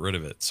get rid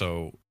of it.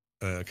 So,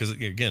 because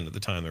again, at the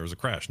time there was a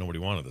crash, nobody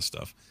wanted this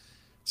stuff.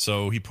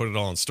 So he put it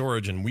all in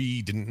storage, and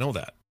we didn't know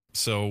that.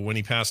 So when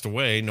he passed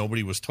away,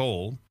 nobody was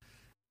told.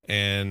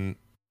 And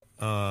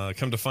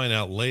come to find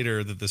out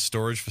later that the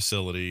storage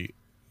facility,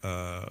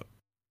 my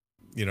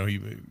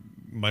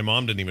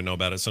mom didn't even know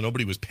about it, so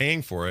nobody was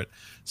paying for it.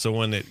 So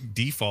when it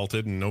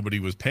defaulted and nobody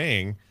was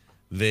paying,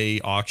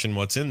 they auction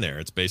what's in there.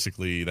 It's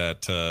basically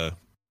that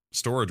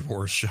Storage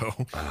Wars show.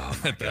 Oh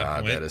my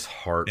God, that is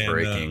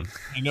heartbreaking.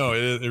 I know,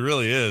 it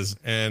really is.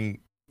 And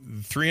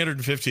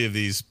 350 of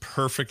these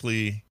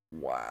perfectly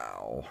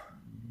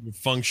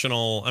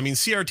functional. I mean,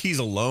 CRTs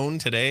alone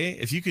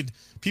today,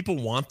 people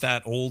want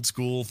that old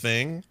school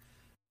thing.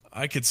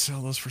 I could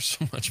sell those for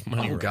so much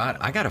money. Oh God,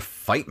 I gotta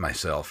fight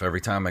myself every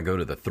time I go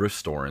to the thrift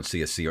store and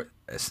see a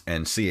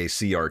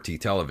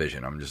CRT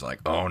television. I'm just like,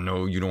 oh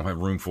no, you don't have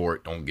room for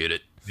it. Don't get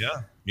it.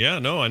 Yeah,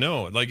 no, I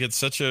know. Like, it's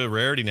such a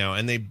rarity now,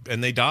 and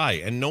they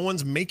die, and no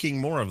one's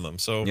making more of them.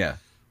 So yeah,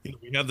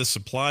 we have the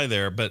supply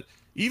there. But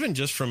even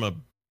just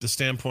from the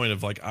standpoint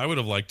of, like, I would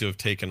have liked to have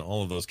taken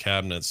all of those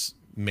cabinets,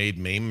 made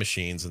MAME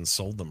machines, and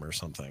sold them or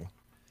something.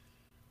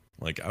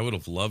 Like, I would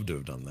have loved to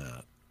have done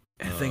that.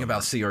 And the thing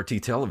about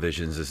CRT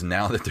televisions is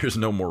now that there's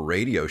no more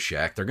Radio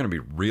Shack, they're going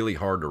to be really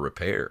hard to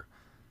repair.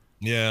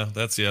 Yeah,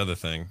 that's the other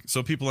thing.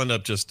 So people end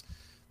up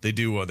they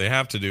do what they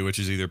have to do, which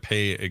is either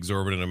pay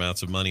exorbitant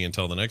amounts of money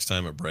until the next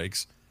time it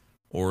breaks,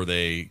 or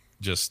they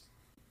just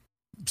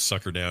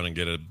sucker down and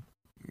get an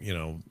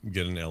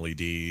LED,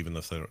 even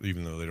though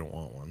they don't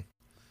want one.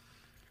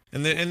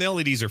 And the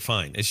LEDs are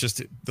fine. It's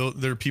just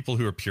there are people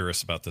who are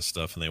purists about this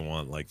stuff, and they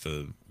want like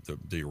the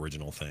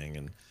original thing,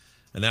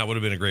 and that would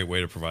have been a great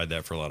way to provide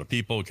that for a lot of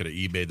people. Could have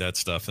eBayed that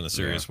stuff in a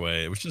serious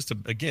way. It was just,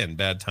 again,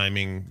 bad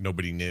timing.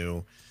 Nobody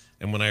knew.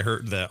 And when I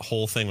heard that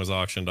whole thing was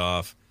auctioned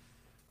off,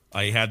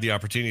 I had the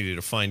opportunity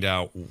to find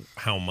out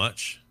how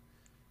much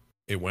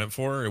it went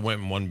for. It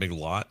went in one big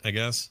lot, I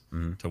guess,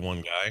 to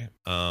one guy.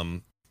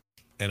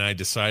 And I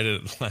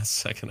decided at the last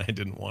second I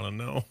didn't want to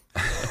know.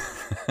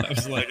 I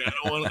was like,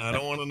 I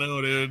don't want to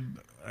know, dude.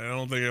 I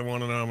don't think I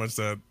want to know how much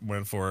that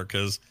went for,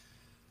 because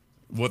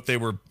what they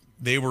were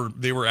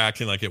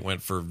acting like it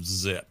went for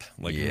zip,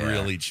 like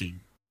really cheap.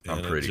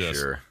 I'm pretty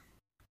sure.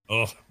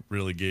 Oh,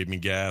 really gave me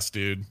gas,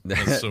 dude.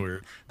 That's so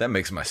weird. That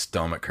makes my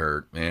stomach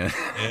hurt, man.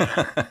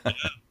 Yeah.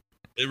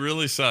 It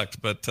really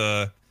sucked, but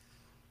I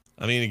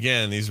mean,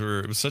 again,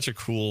 it was such a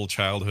cool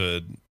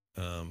childhood,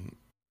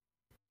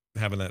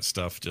 having that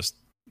stuff just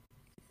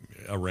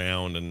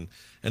around, and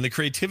the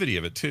creativity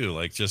of it too.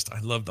 Like, I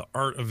love the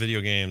art of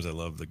video games. I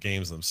love the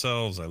games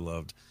themselves. I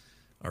loved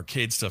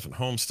arcade stuff and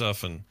home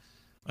stuff, and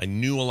I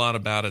knew a lot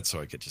about it, so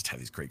I could just have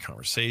these great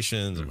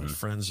conversations. And my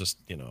friends just,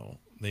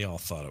 they all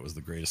thought it was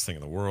the greatest thing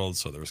in the world.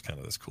 So there was kind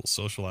of this cool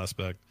social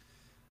aspect.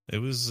 It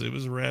was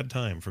a rad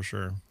time for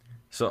sure.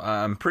 So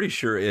I'm pretty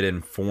sure it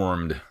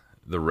informed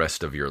the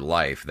rest of your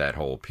life, that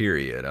whole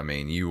period. I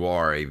mean, you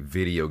are a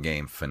video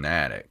game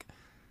fanatic.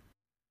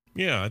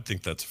 Yeah, I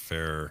think that's a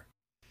fair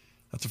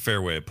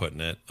way of putting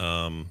it.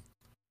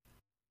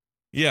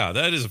 Yeah,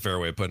 that is a fair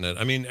way of putting it.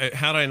 I mean,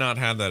 had I not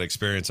had that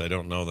experience, I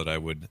don't know that I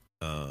would.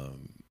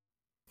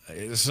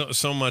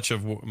 So much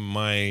of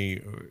my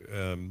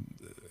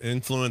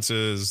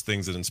influences,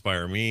 things that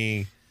inspire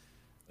me,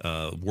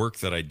 work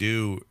that I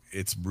do,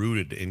 it's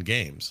rooted in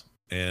games.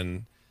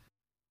 And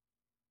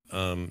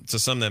to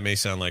some that may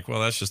sound like,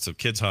 well, that's just a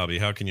kid's hobby.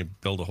 How can you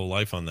build a whole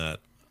life on that?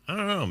 I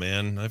don't know,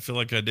 man. I feel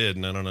like I did,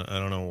 and I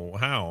don't know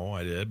how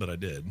I did, but I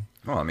did.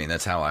 Well, I mean,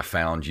 that's how I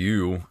found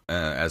you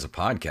as a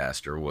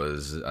podcaster.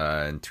 Was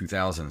in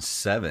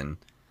 2007.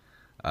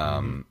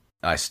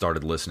 I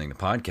started listening to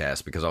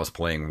podcasts because I was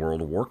playing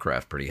World of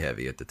Warcraft pretty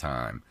heavy at the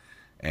time,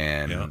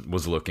 and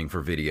was looking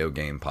for video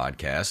game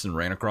podcasts, and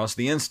ran across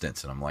The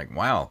Instance, and I'm like,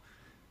 wow,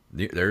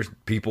 there's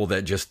people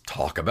that just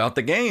talk about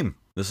the game.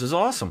 This is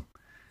awesome.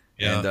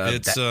 Yeah, and,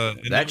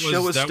 that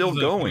show is still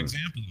going.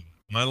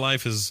 My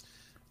life has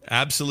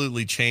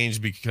absolutely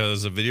changed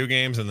because of video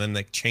games, and then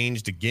they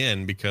changed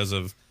again because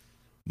of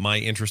my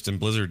interest in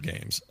Blizzard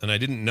games. And I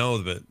didn't know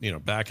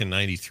that, back in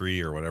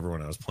 93 or whatever,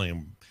 when I was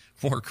playing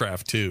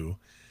Warcraft 2,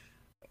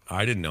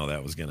 I didn't know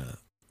that was going to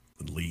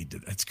lead to,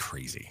 that's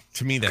crazy.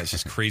 To me, that's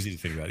just crazy to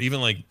think about. Even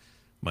like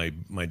my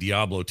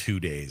Diablo 2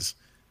 days,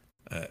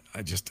 I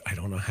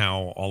don't know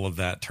how all of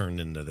that turned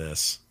into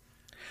this.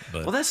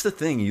 But, well, that's the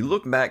thing. You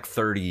look back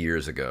 30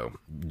 years ago,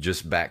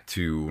 just back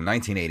to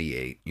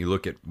 1988. You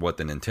look at what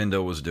the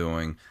Nintendo was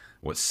doing,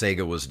 what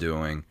Sega was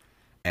doing,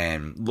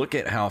 And look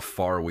at how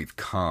far we've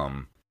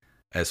come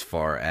as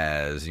far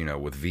as,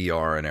 with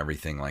VR and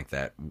everything like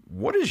that.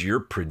 What is your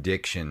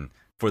prediction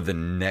for the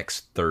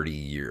next 30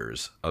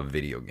 years of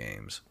video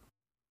games?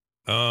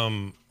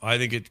 I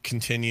think it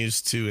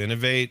continues to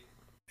innovate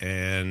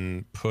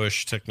and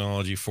push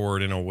technology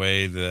forward in a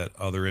way that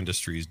other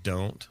industries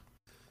don't.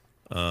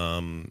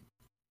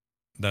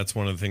 That's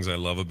one of the things I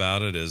love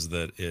about it, is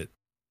that it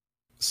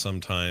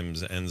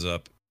sometimes ends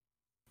up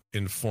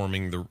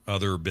informing the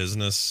other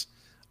business,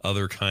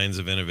 other kinds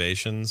of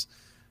innovations.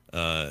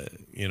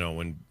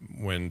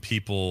 When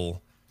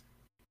people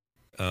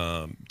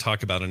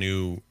talk about a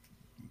new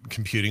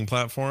computing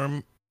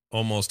platform,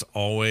 almost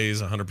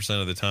always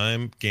 100% of the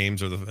time,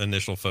 games are the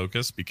initial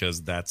focus,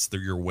 because that's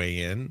your way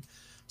in.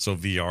 So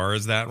VR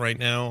is that right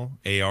now.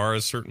 AR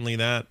is certainly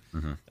that.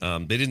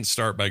 Mm-hmm. They didn't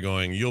start by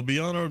going, you'll be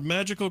on a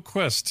magical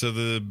quest to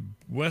the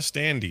West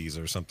Andes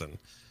or something.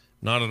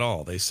 Not at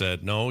all. They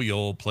said, no,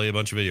 you'll play a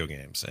bunch of video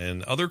games.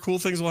 And other cool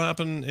things will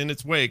happen in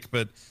its wake,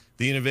 but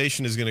the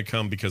innovation is going to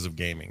come because of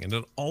gaming. And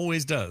it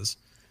always does.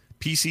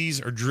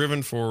 PCs are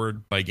driven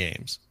forward by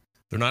games.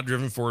 They're not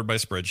driven forward by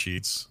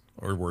spreadsheets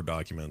or Word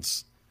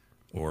documents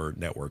or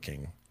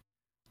networking.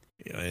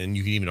 And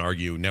you can even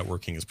argue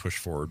networking is pushed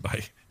forward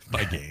by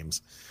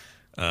games.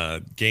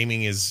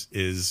 Gaming is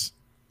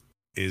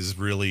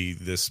really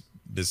this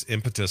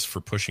impetus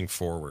for pushing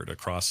forward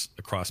across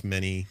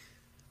many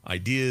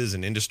ideas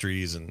and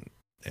industries, and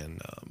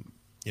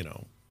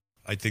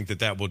I think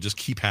that will just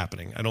keep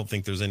happening. I don't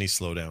think there's any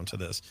slowdown to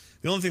this.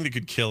 The only thing that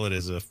could kill it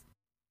is if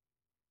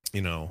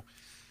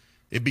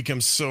it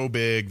becomes so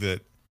big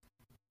that,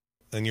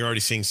 and you're already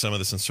seeing some of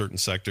this in certain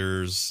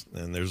sectors,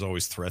 and there's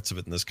always threats of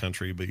it in this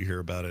country, but you hear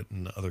about it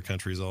in other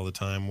countries all the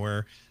time,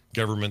 where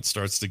government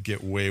starts to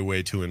get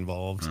way too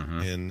involved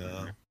in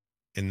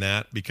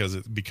that, because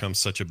it becomes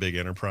such a big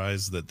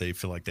enterprise that they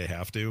feel like they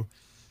have to.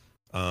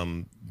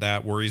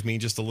 That worries me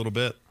just a little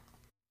bit,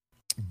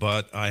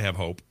 but I have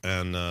hope,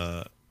 and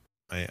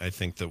I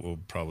think that we'll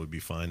probably be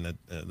fine.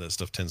 That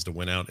stuff tends to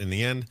win out in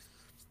the end,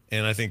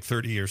 and I think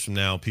 30 years from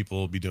now, people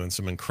will be doing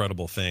some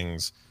incredible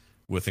things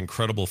with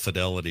incredible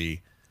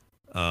fidelity.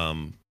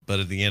 But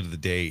at the end of the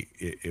day,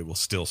 it will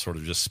still sort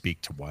of just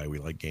speak to why we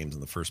like games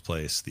in the first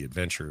place: the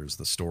adventures,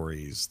 the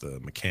stories, the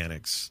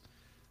mechanics,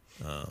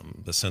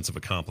 the sense of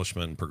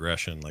accomplishment and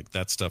progression. Like,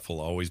 that stuff will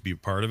always be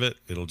part of it.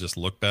 It'll just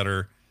look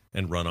better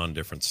and run on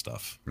different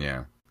stuff.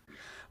 Yeah.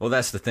 Well,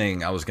 that's the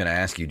thing I was going to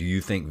ask you. Do you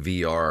think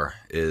VR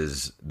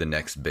is the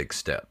next big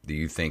step? Do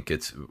you think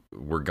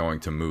we're going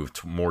to move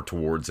more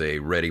towards a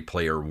Ready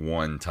Player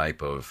One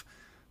type of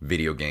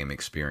video game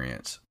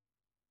experience?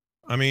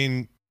 I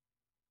mean,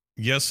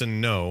 yes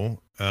and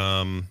no.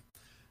 Well,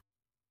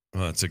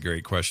 that's a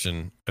great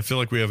question. I feel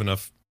like we've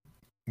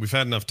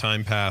had enough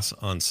time pass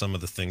on some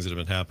of the things that have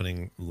been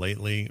happening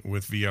lately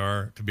with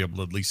VR to be able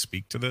to at least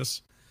speak to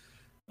this.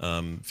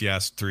 If you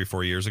asked 3 or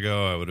 4 years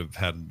ago, I would have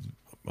had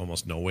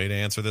almost no way to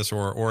answer this,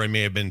 or I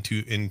may have been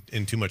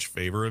in too much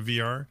favor of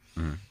VR.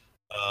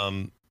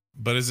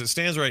 But as it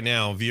stands right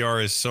now,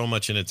 VR is so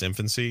much in its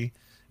infancy.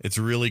 It's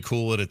really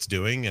cool what it's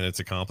doing and it's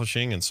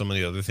accomplishing, and so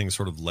many other things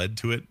sort of led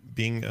to it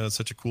being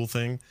such a cool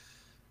thing.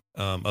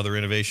 Other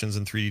innovations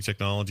in 3D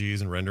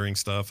technologies and rendering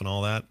stuff and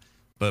all that.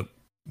 But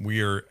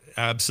we are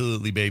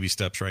absolutely baby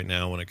steps right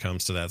now when it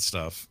comes to that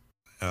stuff.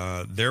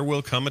 There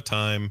will come a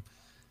time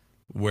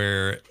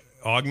where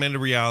augmented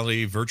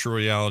reality, virtual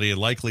reality,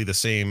 likely the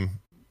same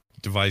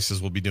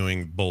devices will be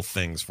doing both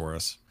things for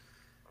us.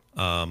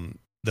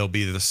 They'll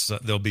be the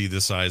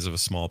size of a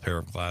small pair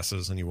of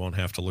glasses, and you won't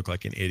have to look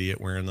like an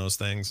idiot wearing those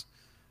things.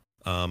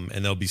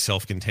 And they'll be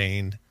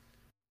self-contained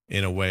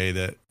in a way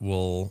that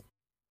will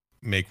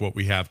make what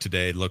we have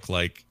today look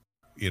like,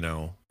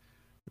 those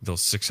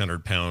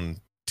 600-pound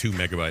 2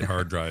 megabyte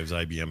hard drives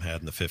IBM had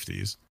in the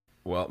 50s.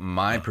 Well,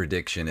 my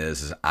prediction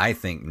is I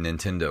think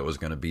Nintendo is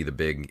going to be the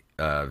big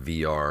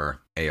VR,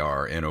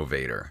 AR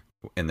innovator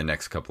in the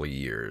next couple of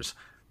years.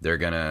 They're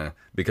going to,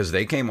 because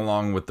they came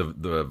along with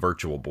the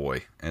Virtual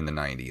Boy in the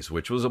 90s,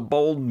 which was a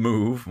bold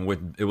move.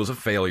 It was a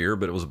failure,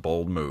 but it was a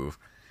bold move.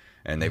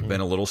 And they've been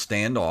a little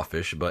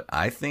standoffish, but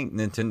I think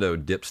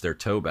Nintendo dips their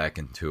toe back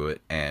into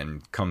it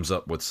and comes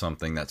up with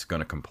something that's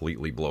going to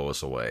completely blow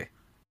us away.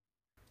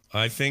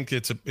 I think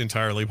it's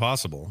entirely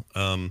possible.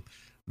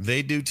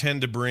 They do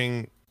tend to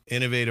bring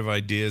innovative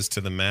ideas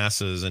to the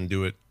masses and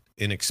do it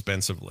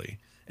inexpensively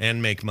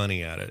and make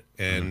money at it.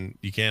 And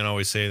you can't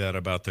always say that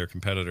about their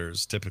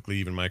competitors. Typically,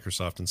 even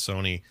Microsoft and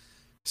Sony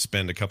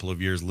spend a couple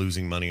of years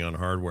losing money on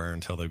hardware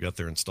until they've got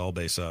their install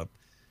base up.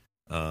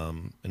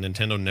 And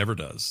Nintendo never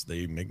does.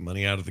 They make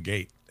money out of the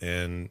gate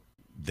and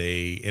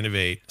they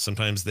innovate.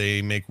 Sometimes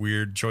they make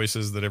weird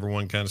choices that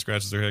everyone kind of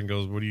scratches their head and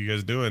goes, what are you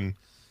guys doing?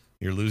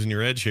 You're losing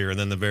your edge here. And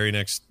then the very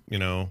next,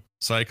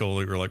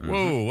 cycle, you're like,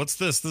 whoa, what's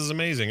this? This is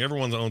amazing.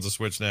 Everyone owns a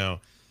Switch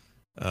now.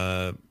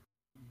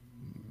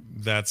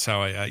 That's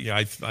how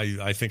I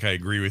think I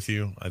agree with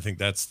you. I think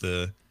that's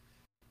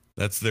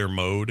their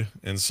mode.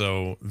 And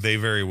so they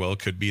very well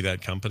could be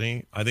that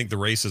company. I think the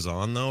race is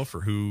on though,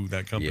 for who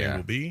that company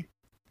will be.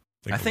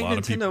 I think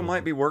Nintendo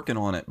might be working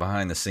on it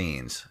behind the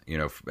scenes,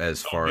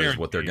 as far as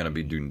what they're going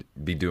to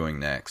be doing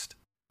next.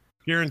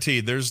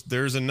 Guaranteed.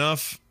 There's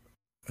enough.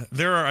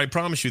 I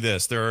promise you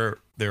this. There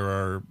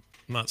are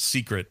not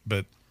secret,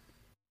 but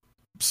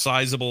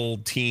sizable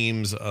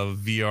teams of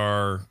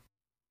VR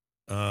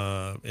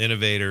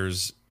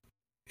innovators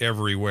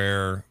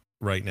everywhere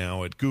right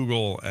now, at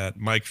Google, at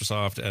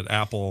Microsoft, at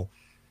Apple.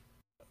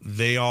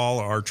 They all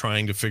are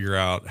trying to figure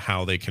out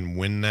how they can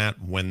win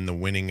that when the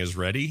winning is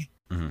ready.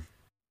 Mm-hmm.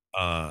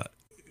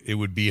 It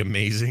would be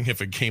amazing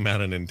if it came out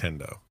of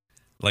Nintendo.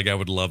 Like, I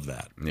would love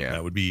that. Yeah,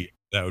 that would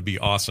be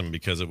awesome,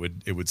 because it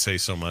would say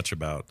so much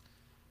about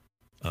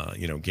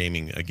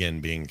gaming again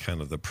being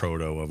kind of the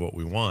proto of what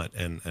we want,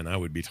 and I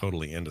would be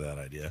totally into that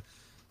idea.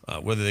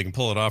 Whether they can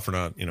pull it off or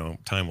not,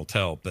 time will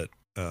tell. But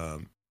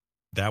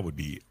that would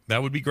be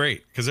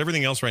great, because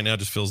everything else right now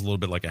just feels a little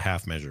bit like a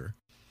half measure.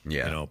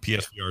 Yeah,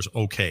 PSVR is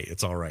okay,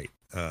 it's all right.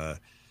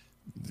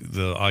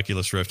 The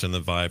Oculus Rift and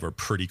the Vive are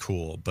pretty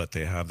cool, but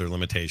they have their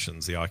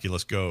limitations. The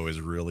Oculus Go is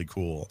really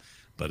cool,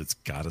 but it's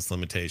got its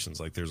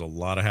limitations. Like, there's a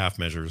lot of half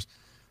measures.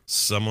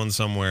 Someone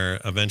somewhere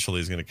eventually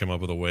is going to come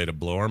up with a way to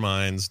blow our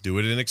minds, do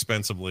it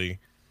inexpensively,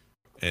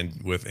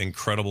 and with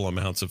incredible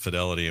amounts of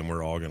fidelity, and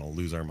we're all going to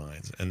lose our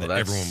minds. And then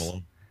everyone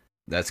will.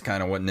 That's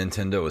kind of what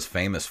Nintendo is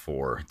famous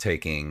for,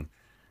 taking,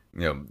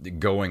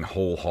 going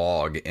whole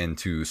hog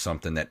into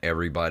something that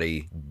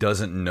everybody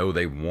doesn't know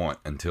they want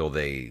until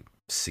they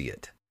see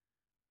it.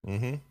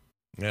 Mm-hmm.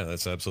 Yeah,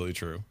 that's absolutely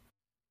true.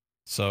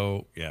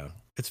 So, yeah,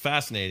 it's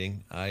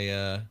fascinating.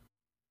 I'm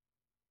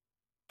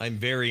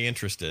very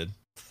interested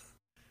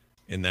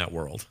in that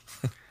world.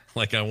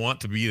 Like, I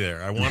want to be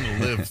there. I want to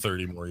live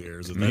 30 more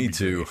years. Me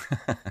too.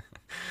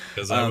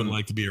 Because I would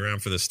like to be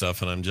around for this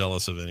stuff, and I'm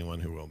jealous of anyone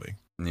who will be.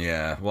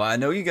 Yeah. Well, I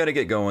know you got to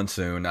get going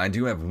soon. I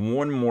do have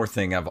one more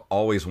thing I've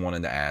always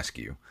wanted to ask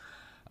you.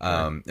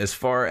 As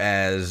far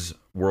as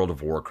World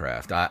of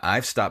Warcraft,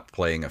 I've stopped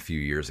playing a few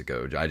years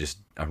ago.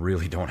 I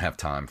really don't have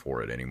time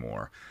for it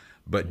anymore.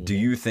 But do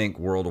you think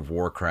World of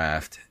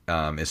Warcraft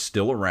is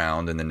still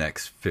around in the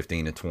next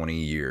 15 to 20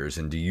 years?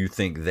 And do you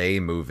think they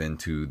move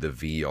into the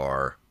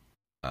VR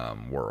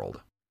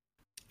world?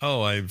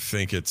 Oh, I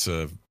think it's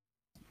the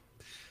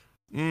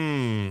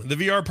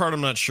VR part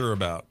I'm not sure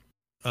about.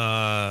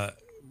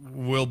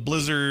 Will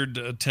Blizzard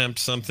attempt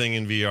something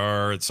in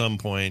VR at some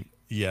point?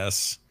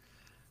 Yes.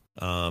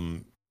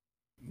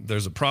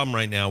 There's a problem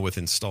right now with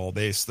install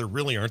base. There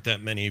really aren't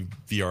that many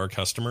VR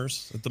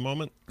customers at the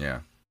moment. Yeah.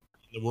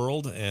 In the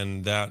world,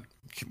 and that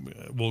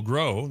will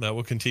grow. That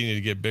will continue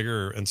to get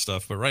bigger and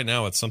stuff. But right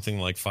now, it's something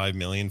like 5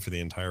 million for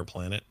the entire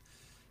planet,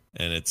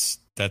 and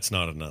that's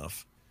not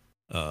enough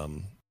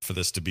for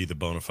this to be the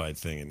bona fide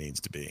thing it needs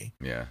to be.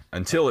 Yeah,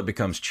 until it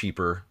becomes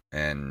cheaper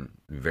and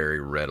very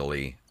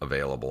readily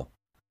available.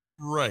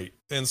 Right,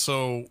 and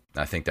so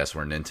I think that's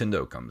where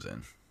Nintendo comes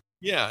in.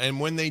 Yeah, and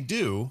when they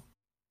do,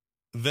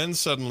 then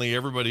suddenly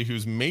everybody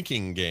who's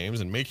making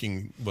games and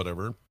making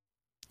whatever,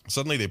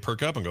 suddenly they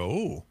perk up and go,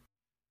 "Oh,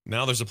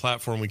 now there's a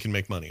platform we can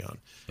make money on."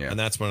 Yeah. And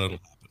that's when it'll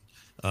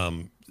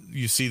happen.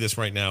 You see this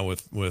right now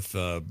with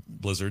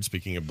Blizzard,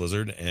 speaking of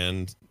Blizzard,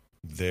 and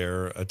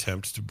their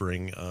attempt to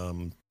bring,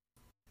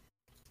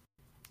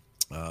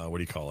 what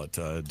do you call it?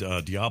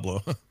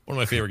 Diablo, one of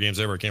my favorite games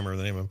ever. I can't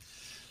remember the name of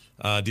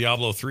them.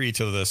 Diablo 3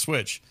 to the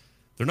Switch.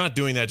 They're not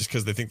doing that just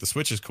because they think the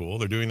Switch is cool.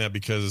 They're doing that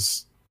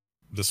because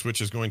the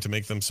Switch is going to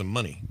make them some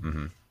money,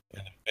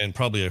 and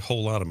probably a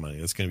whole lot of money.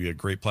 It's going to be a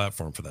great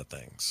platform for that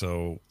thing.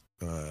 So,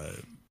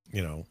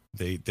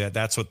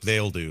 that's what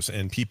they'll do.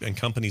 And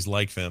companies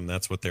like them,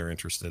 that's what they're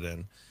interested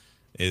in,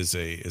 is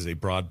a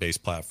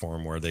broad-based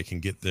platform where they can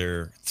get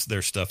their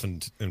stuff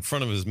in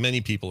front of as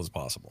many people as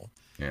possible.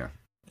 Yeah.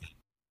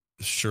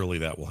 Surely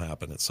that will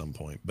happen at some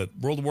point. But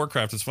World of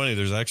Warcraft, it's funny,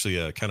 there's actually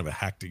a kind of a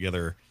hacked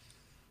together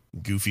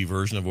goofy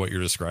version of what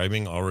you're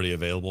describing already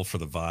available for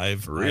the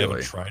Vive. Really? I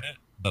haven't tried it,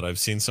 but I've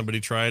seen somebody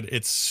try it.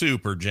 It's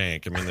super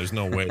jank. I mean, there's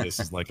no way this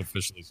is like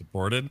officially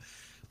supported,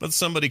 but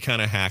somebody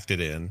kind of hacked it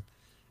in.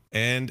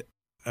 And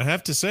I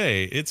have to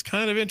say, it's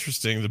kind of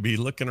interesting to be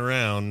looking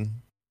around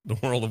the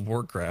World of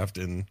Warcraft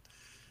in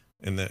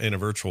a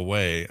virtual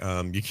way.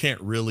 You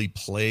can't really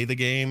play the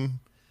game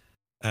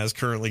as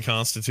currently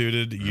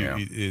constituted.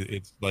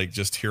 It's like,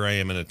 just here I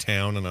am in a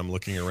town and I'm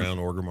looking around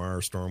Orgrimmar or Stormwind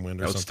or something.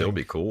 That would still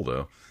be cool,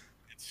 though.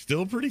 It's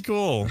still pretty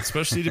cool,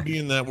 especially to be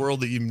in that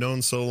world that you've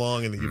known so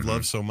long and that you've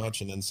loved so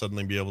much, and then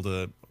suddenly be able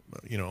to,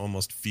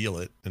 almost feel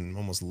it and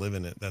almost live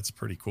in it. That's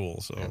pretty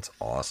cool. So that's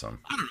awesome.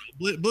 I don't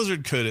know.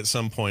 Blizzard could at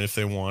some point, if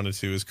they wanted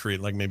to, is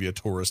create like maybe a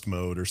tourist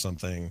mode or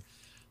something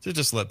to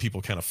just let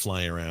people kind of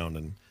fly around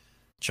and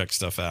check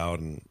stuff out.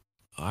 And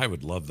I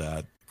would love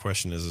that.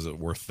 Question is it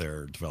worth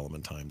their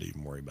development time to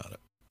even worry about it?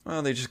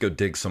 Well, they just go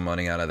dig some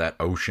money out of that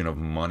ocean of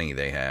money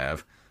they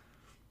have.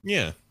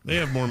 Yeah, they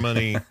have more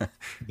money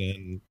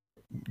than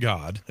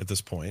God at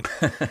this point.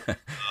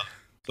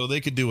 So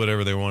they could do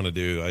whatever they want to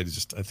do. I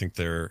think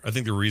the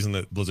reason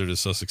that Blizzard is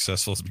so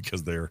successful is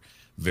because they're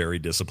very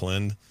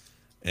disciplined,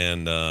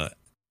 and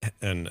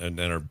and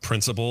are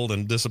principled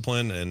and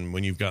disciplined. And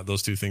when you've got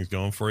those two things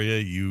going for you,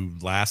 you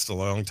last a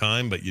long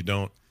time, but you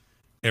don't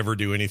ever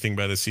do anything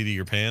by the seat of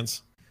your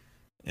pants.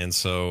 And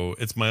so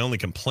it's my only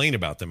complaint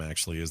about them,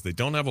 actually, is they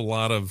don't have a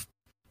lot of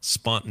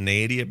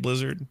spontaneity at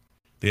Blizzard.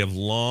 They have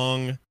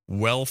long,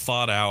 well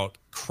thought out,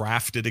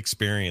 crafted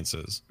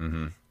experiences that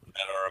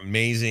are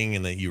amazing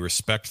and that you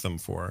respect them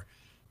for,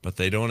 but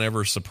they don't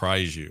ever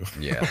surprise you.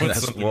 Yeah,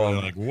 that's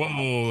like,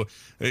 whoa.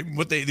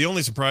 The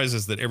only surprise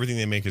is that everything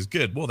they make is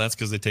good. Well, that's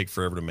because they take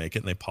forever to make it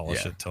and they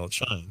polish it till it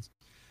shines.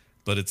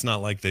 But it's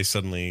not like they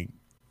suddenly,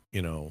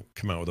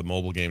 come out with a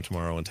mobile game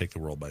tomorrow and take the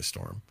world by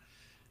storm.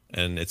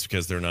 And it's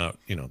because they're not,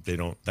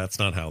 that's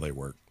not how they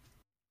work,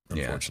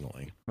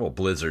 unfortunately. Yeah. Well,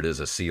 Blizzard is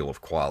a seal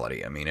of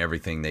quality. I mean,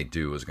 everything they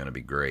do is going to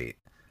be great.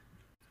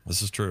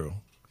 This is true.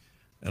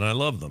 And I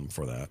love them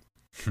for that.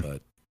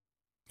 But,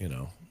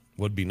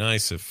 would be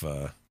nice if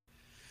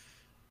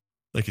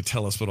they could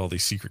tell us what all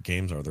these secret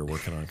games are they're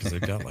working on, because they've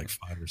got like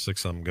 5 or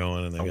 6 of them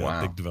going, and they've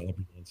got big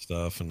developers and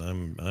stuff. And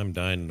I'm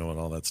dying to know what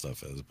all that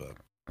stuff is. But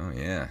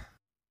yeah,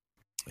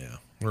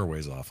 we're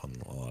ways off on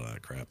a lot of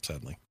that crap,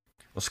 sadly.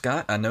 Well,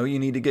 Scott, I know you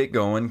need to get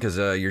going because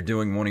you're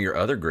doing one of your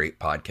other great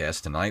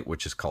podcasts tonight,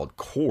 which is called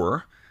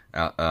Core,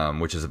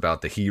 which is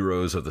about the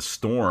Heroes of the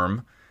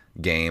Storm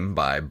game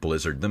by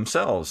Blizzard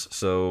themselves.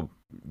 So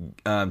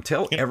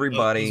tell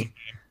everybody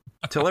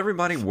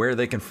where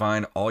they can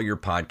find all your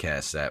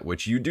podcasts at,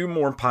 which you do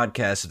more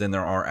podcasts than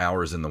there are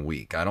hours in the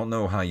week. I don't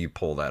know how you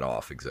pull that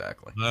off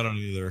exactly. I don't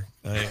either.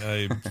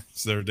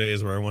 There are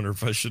days where I wonder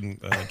if I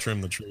shouldn't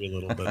trim the tree a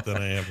little bit. Then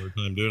I have more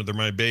time doing it. They're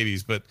my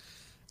babies, but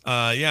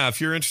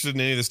if you're interested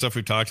in any of the stuff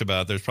we've talked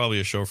about, there's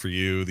probably a show for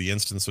you. The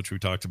Instance, which we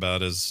talked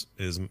about, is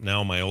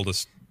now my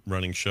oldest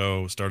running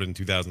show. Started in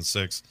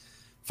 2006.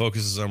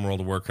 Focuses on World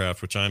of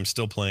Warcraft, which I'm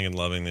still playing and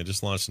loving. They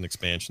just launched an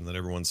expansion that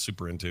everyone's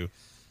super into.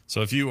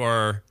 So if you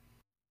are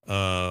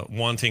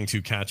wanting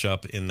to catch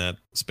up in that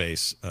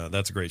space,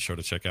 that's a great show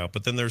to check out.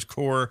 But then there's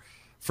Core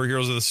for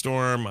Heroes of the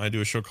Storm. I do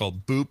a show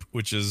called Boop,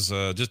 which is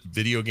just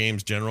video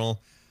games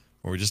general,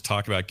 where we just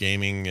talk about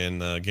gaming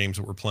and games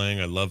that we're playing.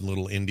 I love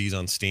little indies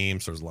on Steam,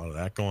 so there's a lot of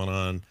that going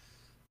on.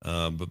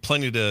 But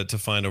plenty to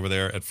find over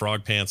there at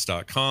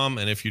frogpants.com.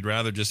 And if you'd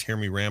rather just hear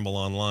me ramble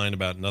online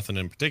about nothing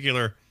in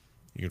particular,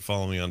 you can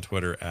follow me on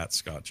Twitter at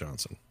Scott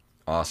Johnson.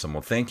 Awesome.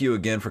 Well, thank you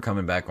again for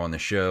coming back on the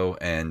show,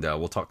 and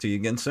we'll talk to you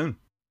again soon.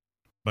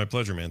 My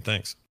pleasure, man.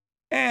 Thanks.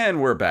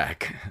 And we're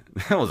back.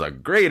 That was a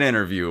great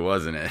interview,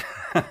 wasn't it?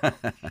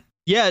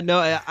 Yeah,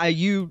 no,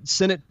 you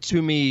sent it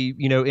to me,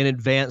 in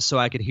advance so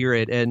I could hear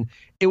it. And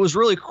it was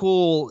really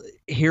cool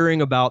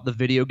hearing about the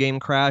video game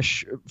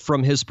crash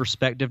from his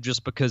perspective,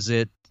 just because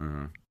it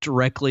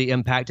directly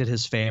impacted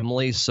his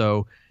family.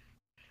 So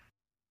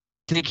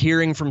I think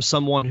hearing from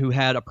someone who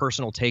had a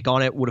personal take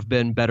on it would have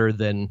been better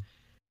than,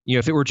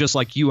 if it were just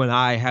like you and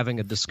I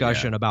having a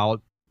discussion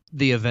about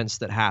the events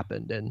that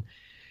happened. And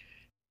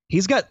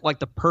he's got like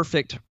the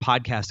perfect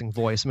podcasting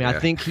voice. I mean, I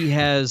think he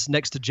has,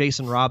 next to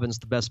Jason Robbins,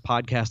 the best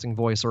podcasting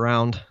voice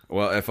around.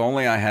 Well, if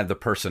only I had the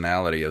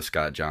personality of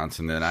Scott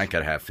Johnson, then I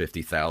could have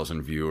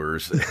 50,000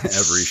 viewers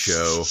every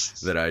show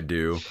that I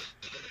do.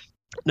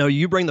 No,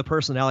 you bring the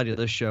personality to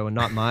this show and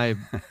not my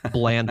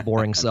bland,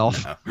 boring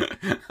self.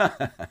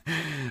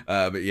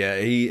 But yeah,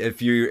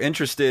 if you're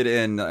interested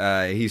in,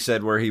 he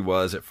said where he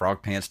was at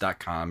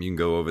frogpants.com. You can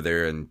go over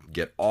there and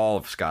get all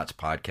of Scott's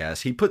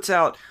podcasts. He puts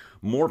out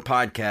more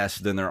podcasts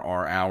than there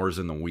are hours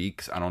in the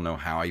week. I don't know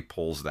how he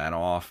pulls that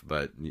off,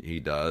 but he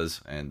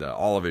does. And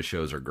all of his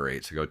shows are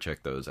great, so go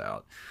check those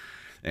out.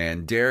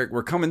 And Derek,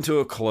 we're coming to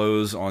a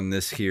close on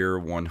this here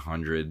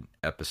 100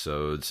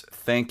 episodes.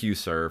 Thank you,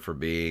 sir, for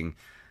being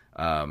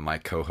my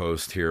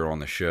co-host here on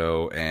the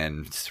show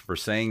and for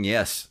saying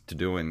yes to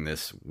doing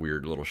this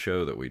weird little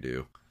show that we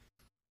do.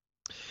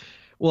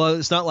 Well,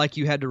 it's not like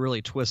you had to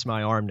really twist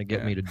my arm to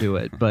get me to do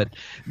it, but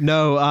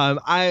no,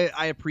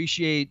 I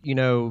appreciate,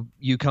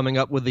 you coming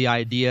up with the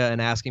idea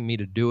and asking me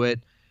to do it.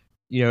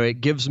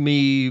 It gives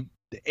me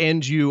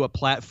and you a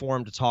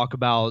platform to talk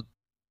about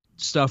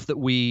stuff that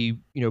we,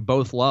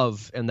 both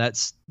love, and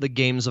that's the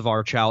games of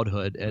our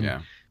childhood.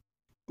 And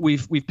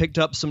we've picked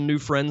up some new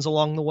friends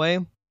along the way,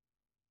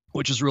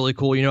 which is really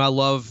cool. I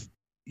love,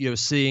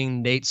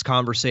 seeing Nate's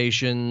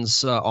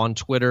conversations on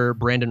Twitter,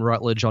 Brandon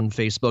Rutledge on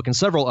Facebook, and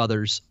several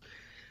others.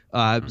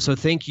 So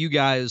thank you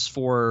guys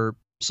for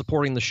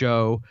supporting the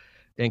show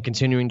and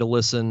continuing to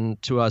listen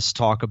to us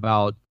talk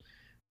about,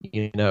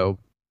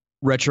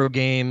 retro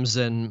games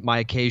and my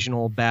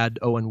occasional bad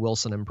Owen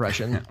Wilson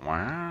impression.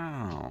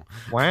 Wow.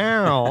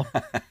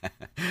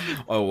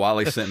 Oh,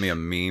 Wally sent me a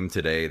meme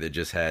today that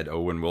just had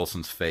Owen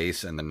Wilson's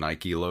face and the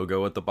Nike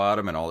logo at the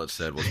bottom, and all it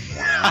said was,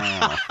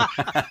 wow.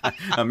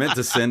 I meant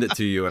to send it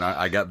to you, and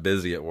I got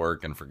busy at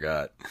work and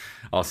forgot.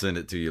 I'll send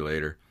it to you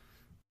later.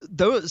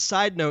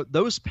 Side note,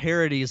 those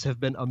parodies have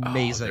been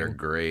amazing. Oh, they're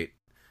great.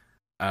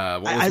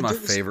 What was my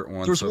favorite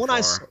one so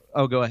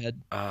far? Go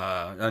ahead.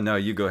 No,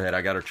 you go ahead.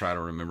 I got to try to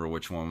remember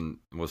which one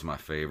was my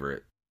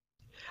favorite.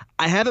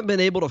 I haven't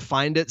been able to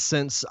find it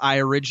since I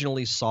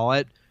originally saw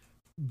it,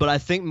 but I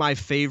think my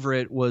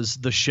favorite was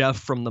the chef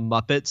from the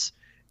Muppets,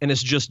 and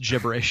it's just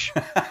gibberish.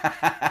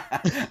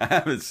 I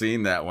haven't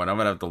seen that one. I'm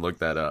gonna have to look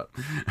that up.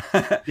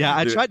 Yeah,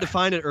 I tried to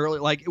find it early.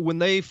 Like when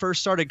they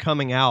first started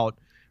coming out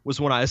was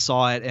when I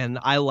saw it, and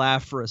I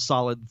laughed for a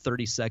solid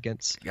 30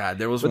 seconds. God,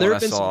 there was but one there I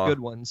have been saw. Some good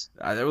ones.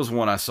 There was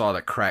one I saw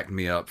that cracked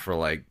me up for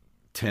like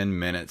 10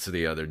 minutes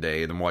the other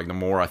day. The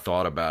more I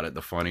thought about it,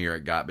 the funnier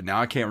it got. But now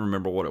I can't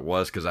remember what it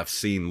was because I've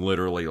seen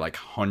literally like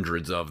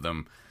hundreds of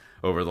them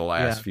over the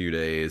last few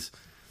days.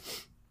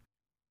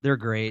 They're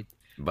great.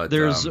 But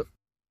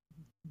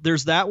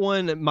there's that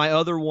one. My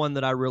other one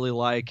that I really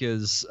like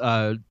is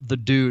the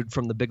dude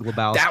from The Big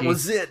Lebowski. That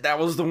was it. That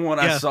was the one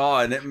I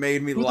saw, and it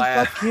made me laugh.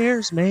 Who the fuck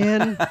cares,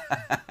 man?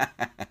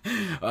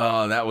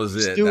 Oh, that was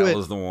it. That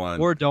was the one.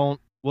 Or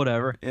don't.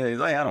 Whatever. Yeah, he's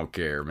like, I don't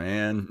care,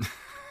 man.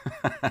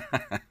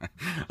 I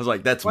was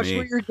like, that's watch me.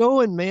 Watch where you're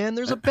going, man.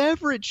 There's a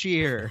beverage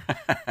here.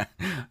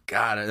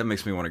 God, that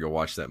makes me want to go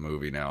watch that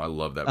movie now. I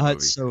love that movie.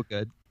 It's so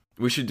good.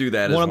 We should do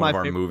that as one of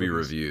our movie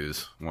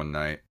reviews one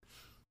night.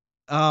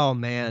 Oh,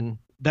 man.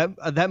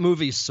 That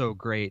movie's so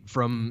great.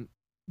 From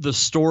the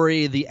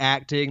story, the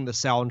acting, the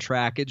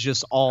soundtrack, it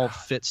just all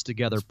fits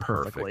together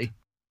perfectly.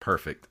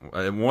 Perfect.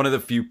 One of the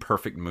few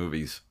perfect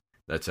movies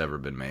that's ever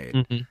been made.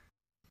 Mm-hmm.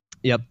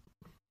 Yep.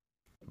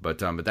 But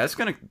that's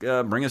going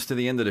to bring us to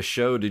the end of the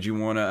show. Did you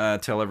want to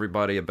tell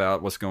everybody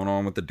about what's going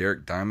on with the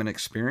Derek Diamond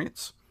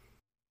experience?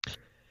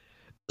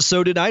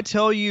 So did I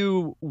tell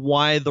you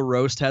why the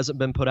roast hasn't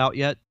been put out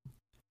yet?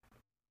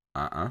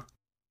 I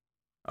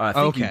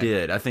think you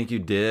did. I think you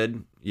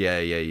did. Yeah,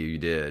 you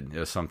did. It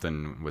was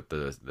something with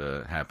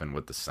the happened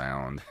with the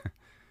sound.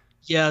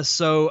 Yeah,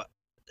 so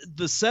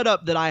the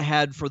setup that I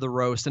had for the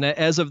roast, and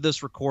as of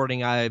this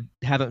recording, I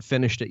haven't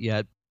finished it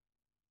yet.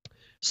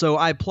 So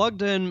I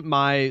plugged in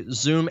my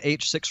Zoom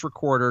H6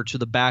 recorder to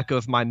the back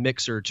of my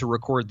mixer to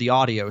record the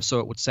audio so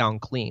it would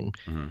sound clean.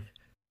 Mm-hmm.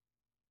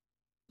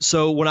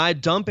 So when I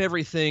dump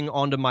everything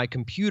onto my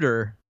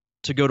computer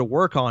to go to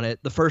work on it,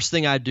 the first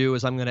thing I do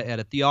is I'm going to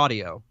edit the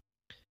audio.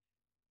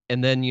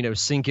 And then,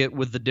 sync it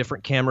with the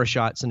different camera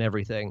shots and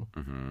everything.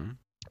 Mm-hmm.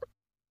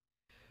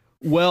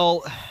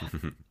 Well,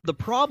 the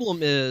problem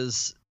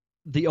is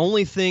the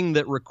only thing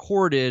that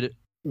recorded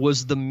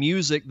was the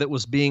music that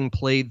was being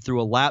played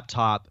through a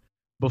laptop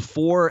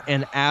before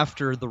and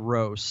after the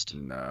roast.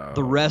 No.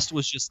 The rest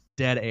was just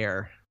dead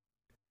air.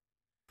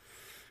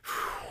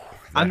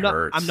 I'm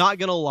not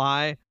gonna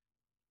lie.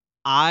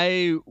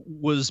 I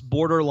was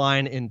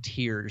borderline in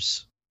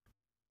tears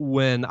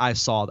when I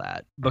saw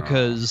that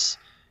because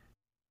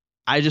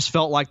I just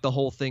felt like the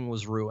whole thing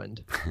was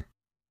ruined.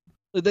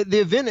 The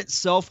event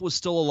itself was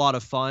still a lot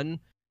of fun,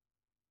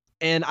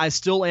 and I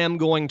still am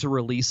going to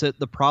release it.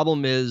 The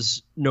problem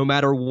is, no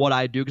matter what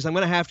I do, because I'm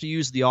going to have to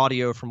use the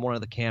audio from one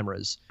of the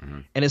cameras,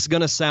 and it's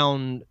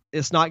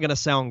not going to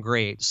sound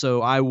great.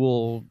 So I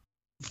will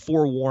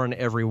forewarn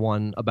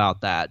everyone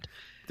about that.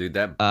 Dude,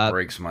 that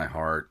breaks my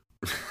heart.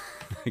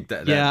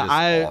 That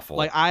is awful.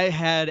 Like I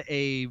had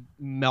a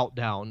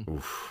meltdown.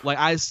 Oof. Like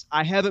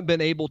I haven't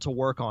been able to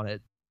work on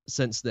it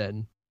since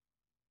then.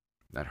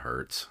 That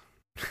hurts.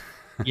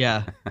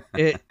 Yeah,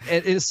 it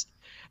is.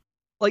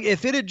 Like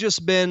if it had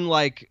just been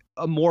like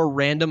a more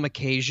random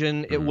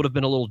occasion, it would have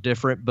been a little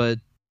different. But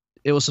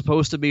it was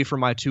supposed to be for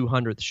my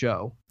 200th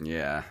show.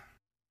 Yeah,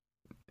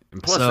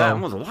 and plus that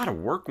was a lot of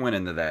work went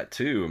into that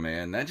too,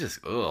 man. That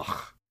just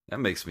that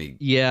makes me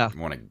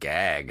want to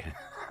gag.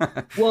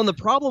 Well, and the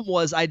problem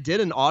was I did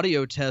an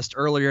audio test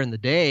earlier in the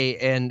day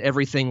and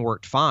everything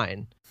worked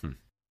fine.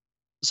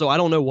 So I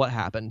don't know what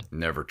happened.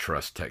 Never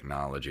trust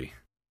technology.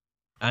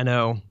 I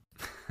know.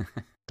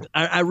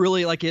 I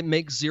really it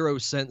makes zero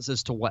sense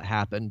as to what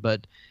happened,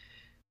 but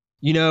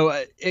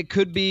it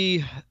could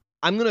be.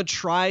 I'm going to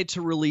try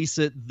to release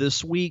it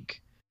this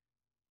week.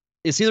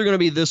 It's either going to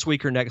be this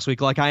week or next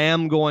week. Like I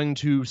am going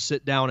to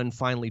sit down and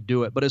finally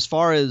do it. But as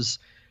far as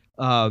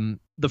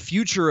the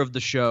future of the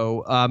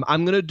show,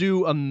 I'm going to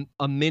do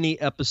a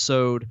mini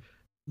episode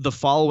the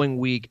following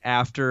week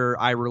after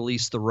I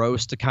release the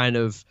roast to kind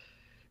of,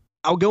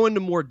 I'll go into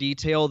more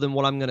detail than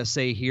what I'm going to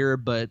say here,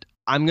 but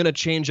I'm going to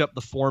change up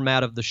the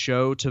format of the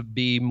show to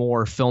be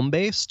more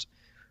film-based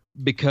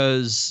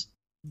because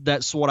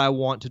that's what I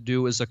want to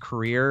do as a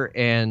career.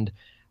 And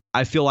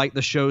I feel like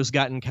the show's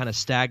gotten kind of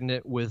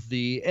stagnant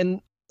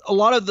and a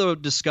lot of the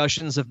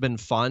discussions have been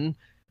fun,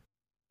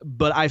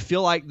 but I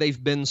feel like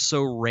they've been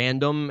so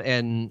random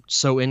and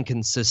so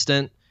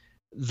inconsistent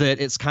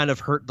that it's kind of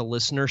hurt the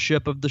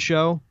listenership of the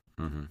show.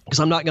 Because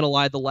I'm not going to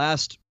lie, the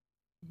last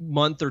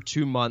month or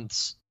 2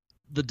 months,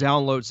 the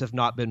downloads have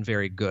not been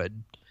very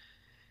good.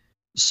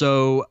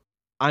 So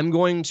I'm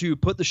going to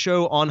put the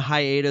show on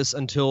hiatus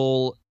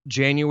until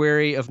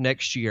January of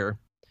next year.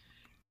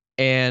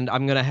 And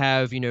I'm going to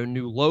have,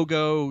 new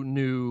logo,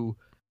 new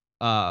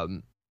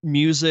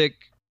music,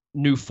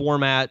 new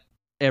format,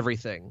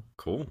 everything.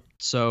 Cool.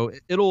 So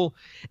it'll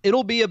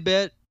be a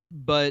bit,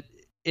 but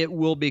it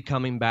will be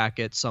coming back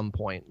at some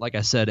point, like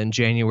I said, in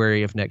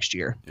January of next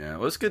year. Yeah,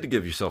 well, it's good to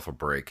give yourself a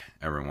break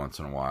every once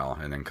in a while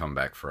and then come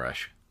back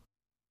fresh.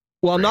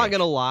 Well, I'm not going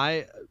to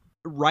lie.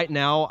 right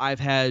now I've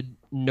had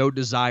no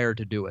desire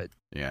to do it.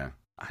 Yeah,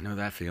 I know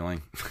that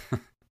feeling.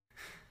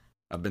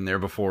 I've been there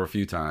before a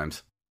few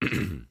times.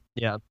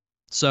 Yeah.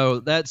 So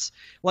that's,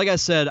 like I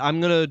said,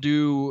 I'm going to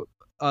do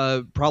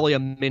probably a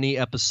mini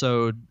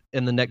episode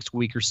in the next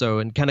week or so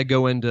and kind of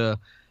go into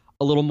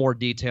a little more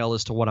detail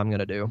as to what I'm going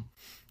to do.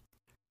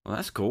 Well,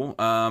 that's cool.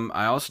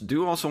 I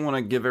also want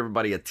to give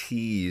everybody a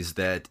tease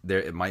that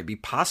it might be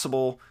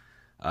possible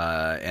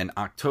in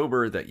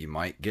October that you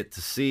might get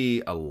to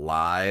see a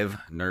live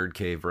Nerd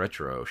Cave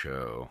Retro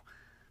show.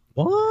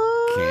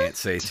 What? Can't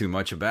say too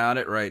much about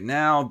it right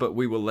now, but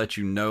we will let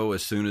you know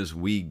as soon as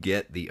we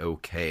get the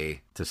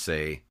okay to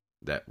say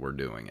that we're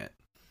doing it.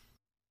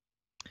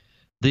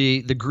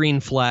 The green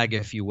flag,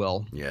 if you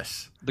will.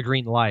 Yes. The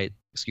green light,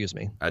 excuse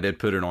me. I did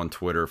put it on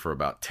Twitter for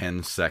about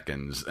 10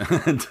 seconds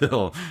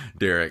until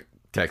Derek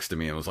texted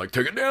me and was like,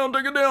 take it down.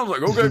 I was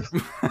like, okay.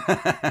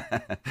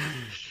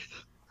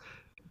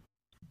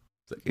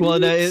 Well,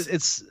 no,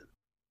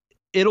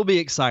 it'll be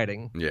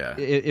exciting. Yeah.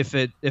 If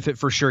it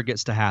for sure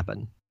gets to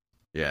happen.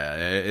 Yeah,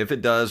 if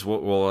it does,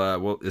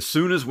 we'll as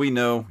soon as we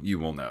know, you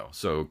will know.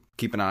 So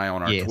keep an eye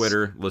on our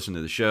Twitter, listen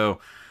to the show.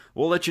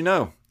 We'll let you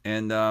know.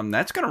 And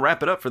that's going to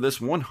wrap it up for this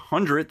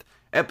 100th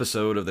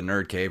episode of the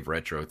Nerd Cave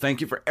Retro.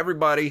 Thank you for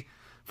everybody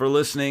for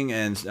listening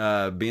and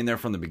being there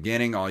from the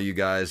beginning. All you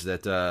guys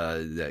that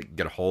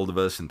get a hold of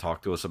us and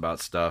talk to us about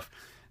stuff.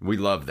 We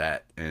love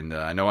that. And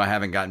I know I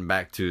haven't gotten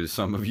back to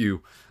some of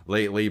you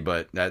lately,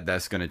 but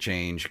that's going to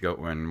change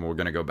when we're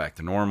going to go back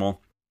to normal.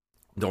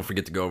 Don't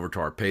forget to go over to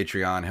our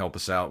Patreon, help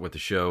us out with the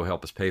show,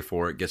 help us pay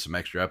for it, get some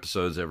extra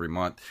episodes every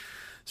month.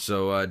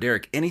 So,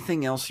 Derek,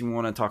 anything else you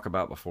want to talk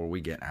about before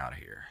we get out of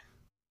here?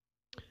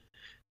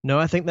 No,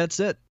 I think that's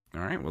it.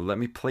 All right, well, let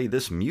me play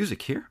this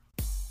music here.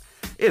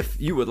 If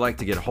you would like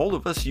to get a hold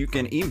of us, you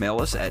can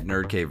email us at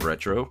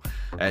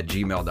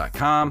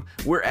nerdcaveretro@gmail.com.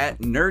 We're at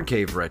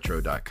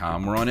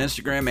nerdcaveretro.com. We're on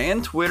Instagram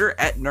and Twitter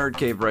at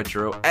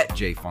nerdcaveretro, at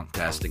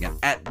jfunktastic, and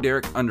at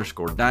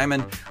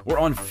Derek_Diamond. We're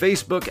on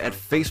Facebook at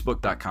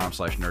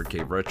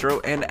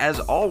facebook.com/nerdcaveretro. And as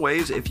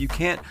always, if you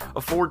can't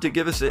afford to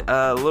give us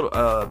a little,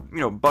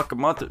 $1 a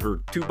month or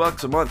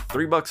 $2 a month,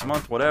 $3 a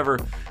month, whatever,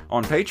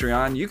 on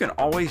Patreon, you can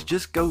always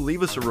just go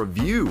leave us a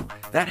review.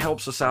 That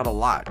helps us out a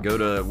lot. Go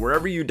to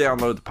wherever you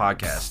download the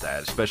podcast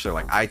at, especially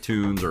like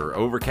iTunes or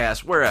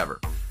Overcast, wherever.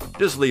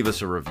 Just leave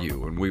us a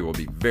review and we will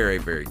be very,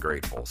 very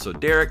grateful. So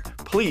Derek,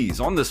 please,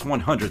 on this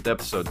 100th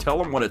episode,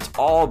 tell them what it's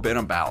all been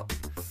about.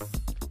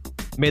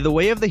 May the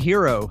way of the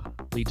hero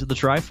lead to the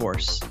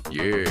Triforce.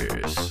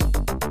 Yes.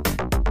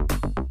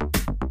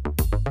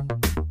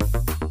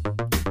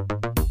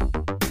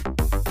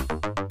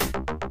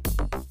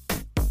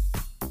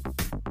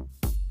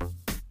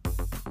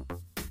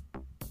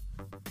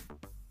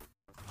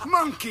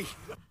 Monkey!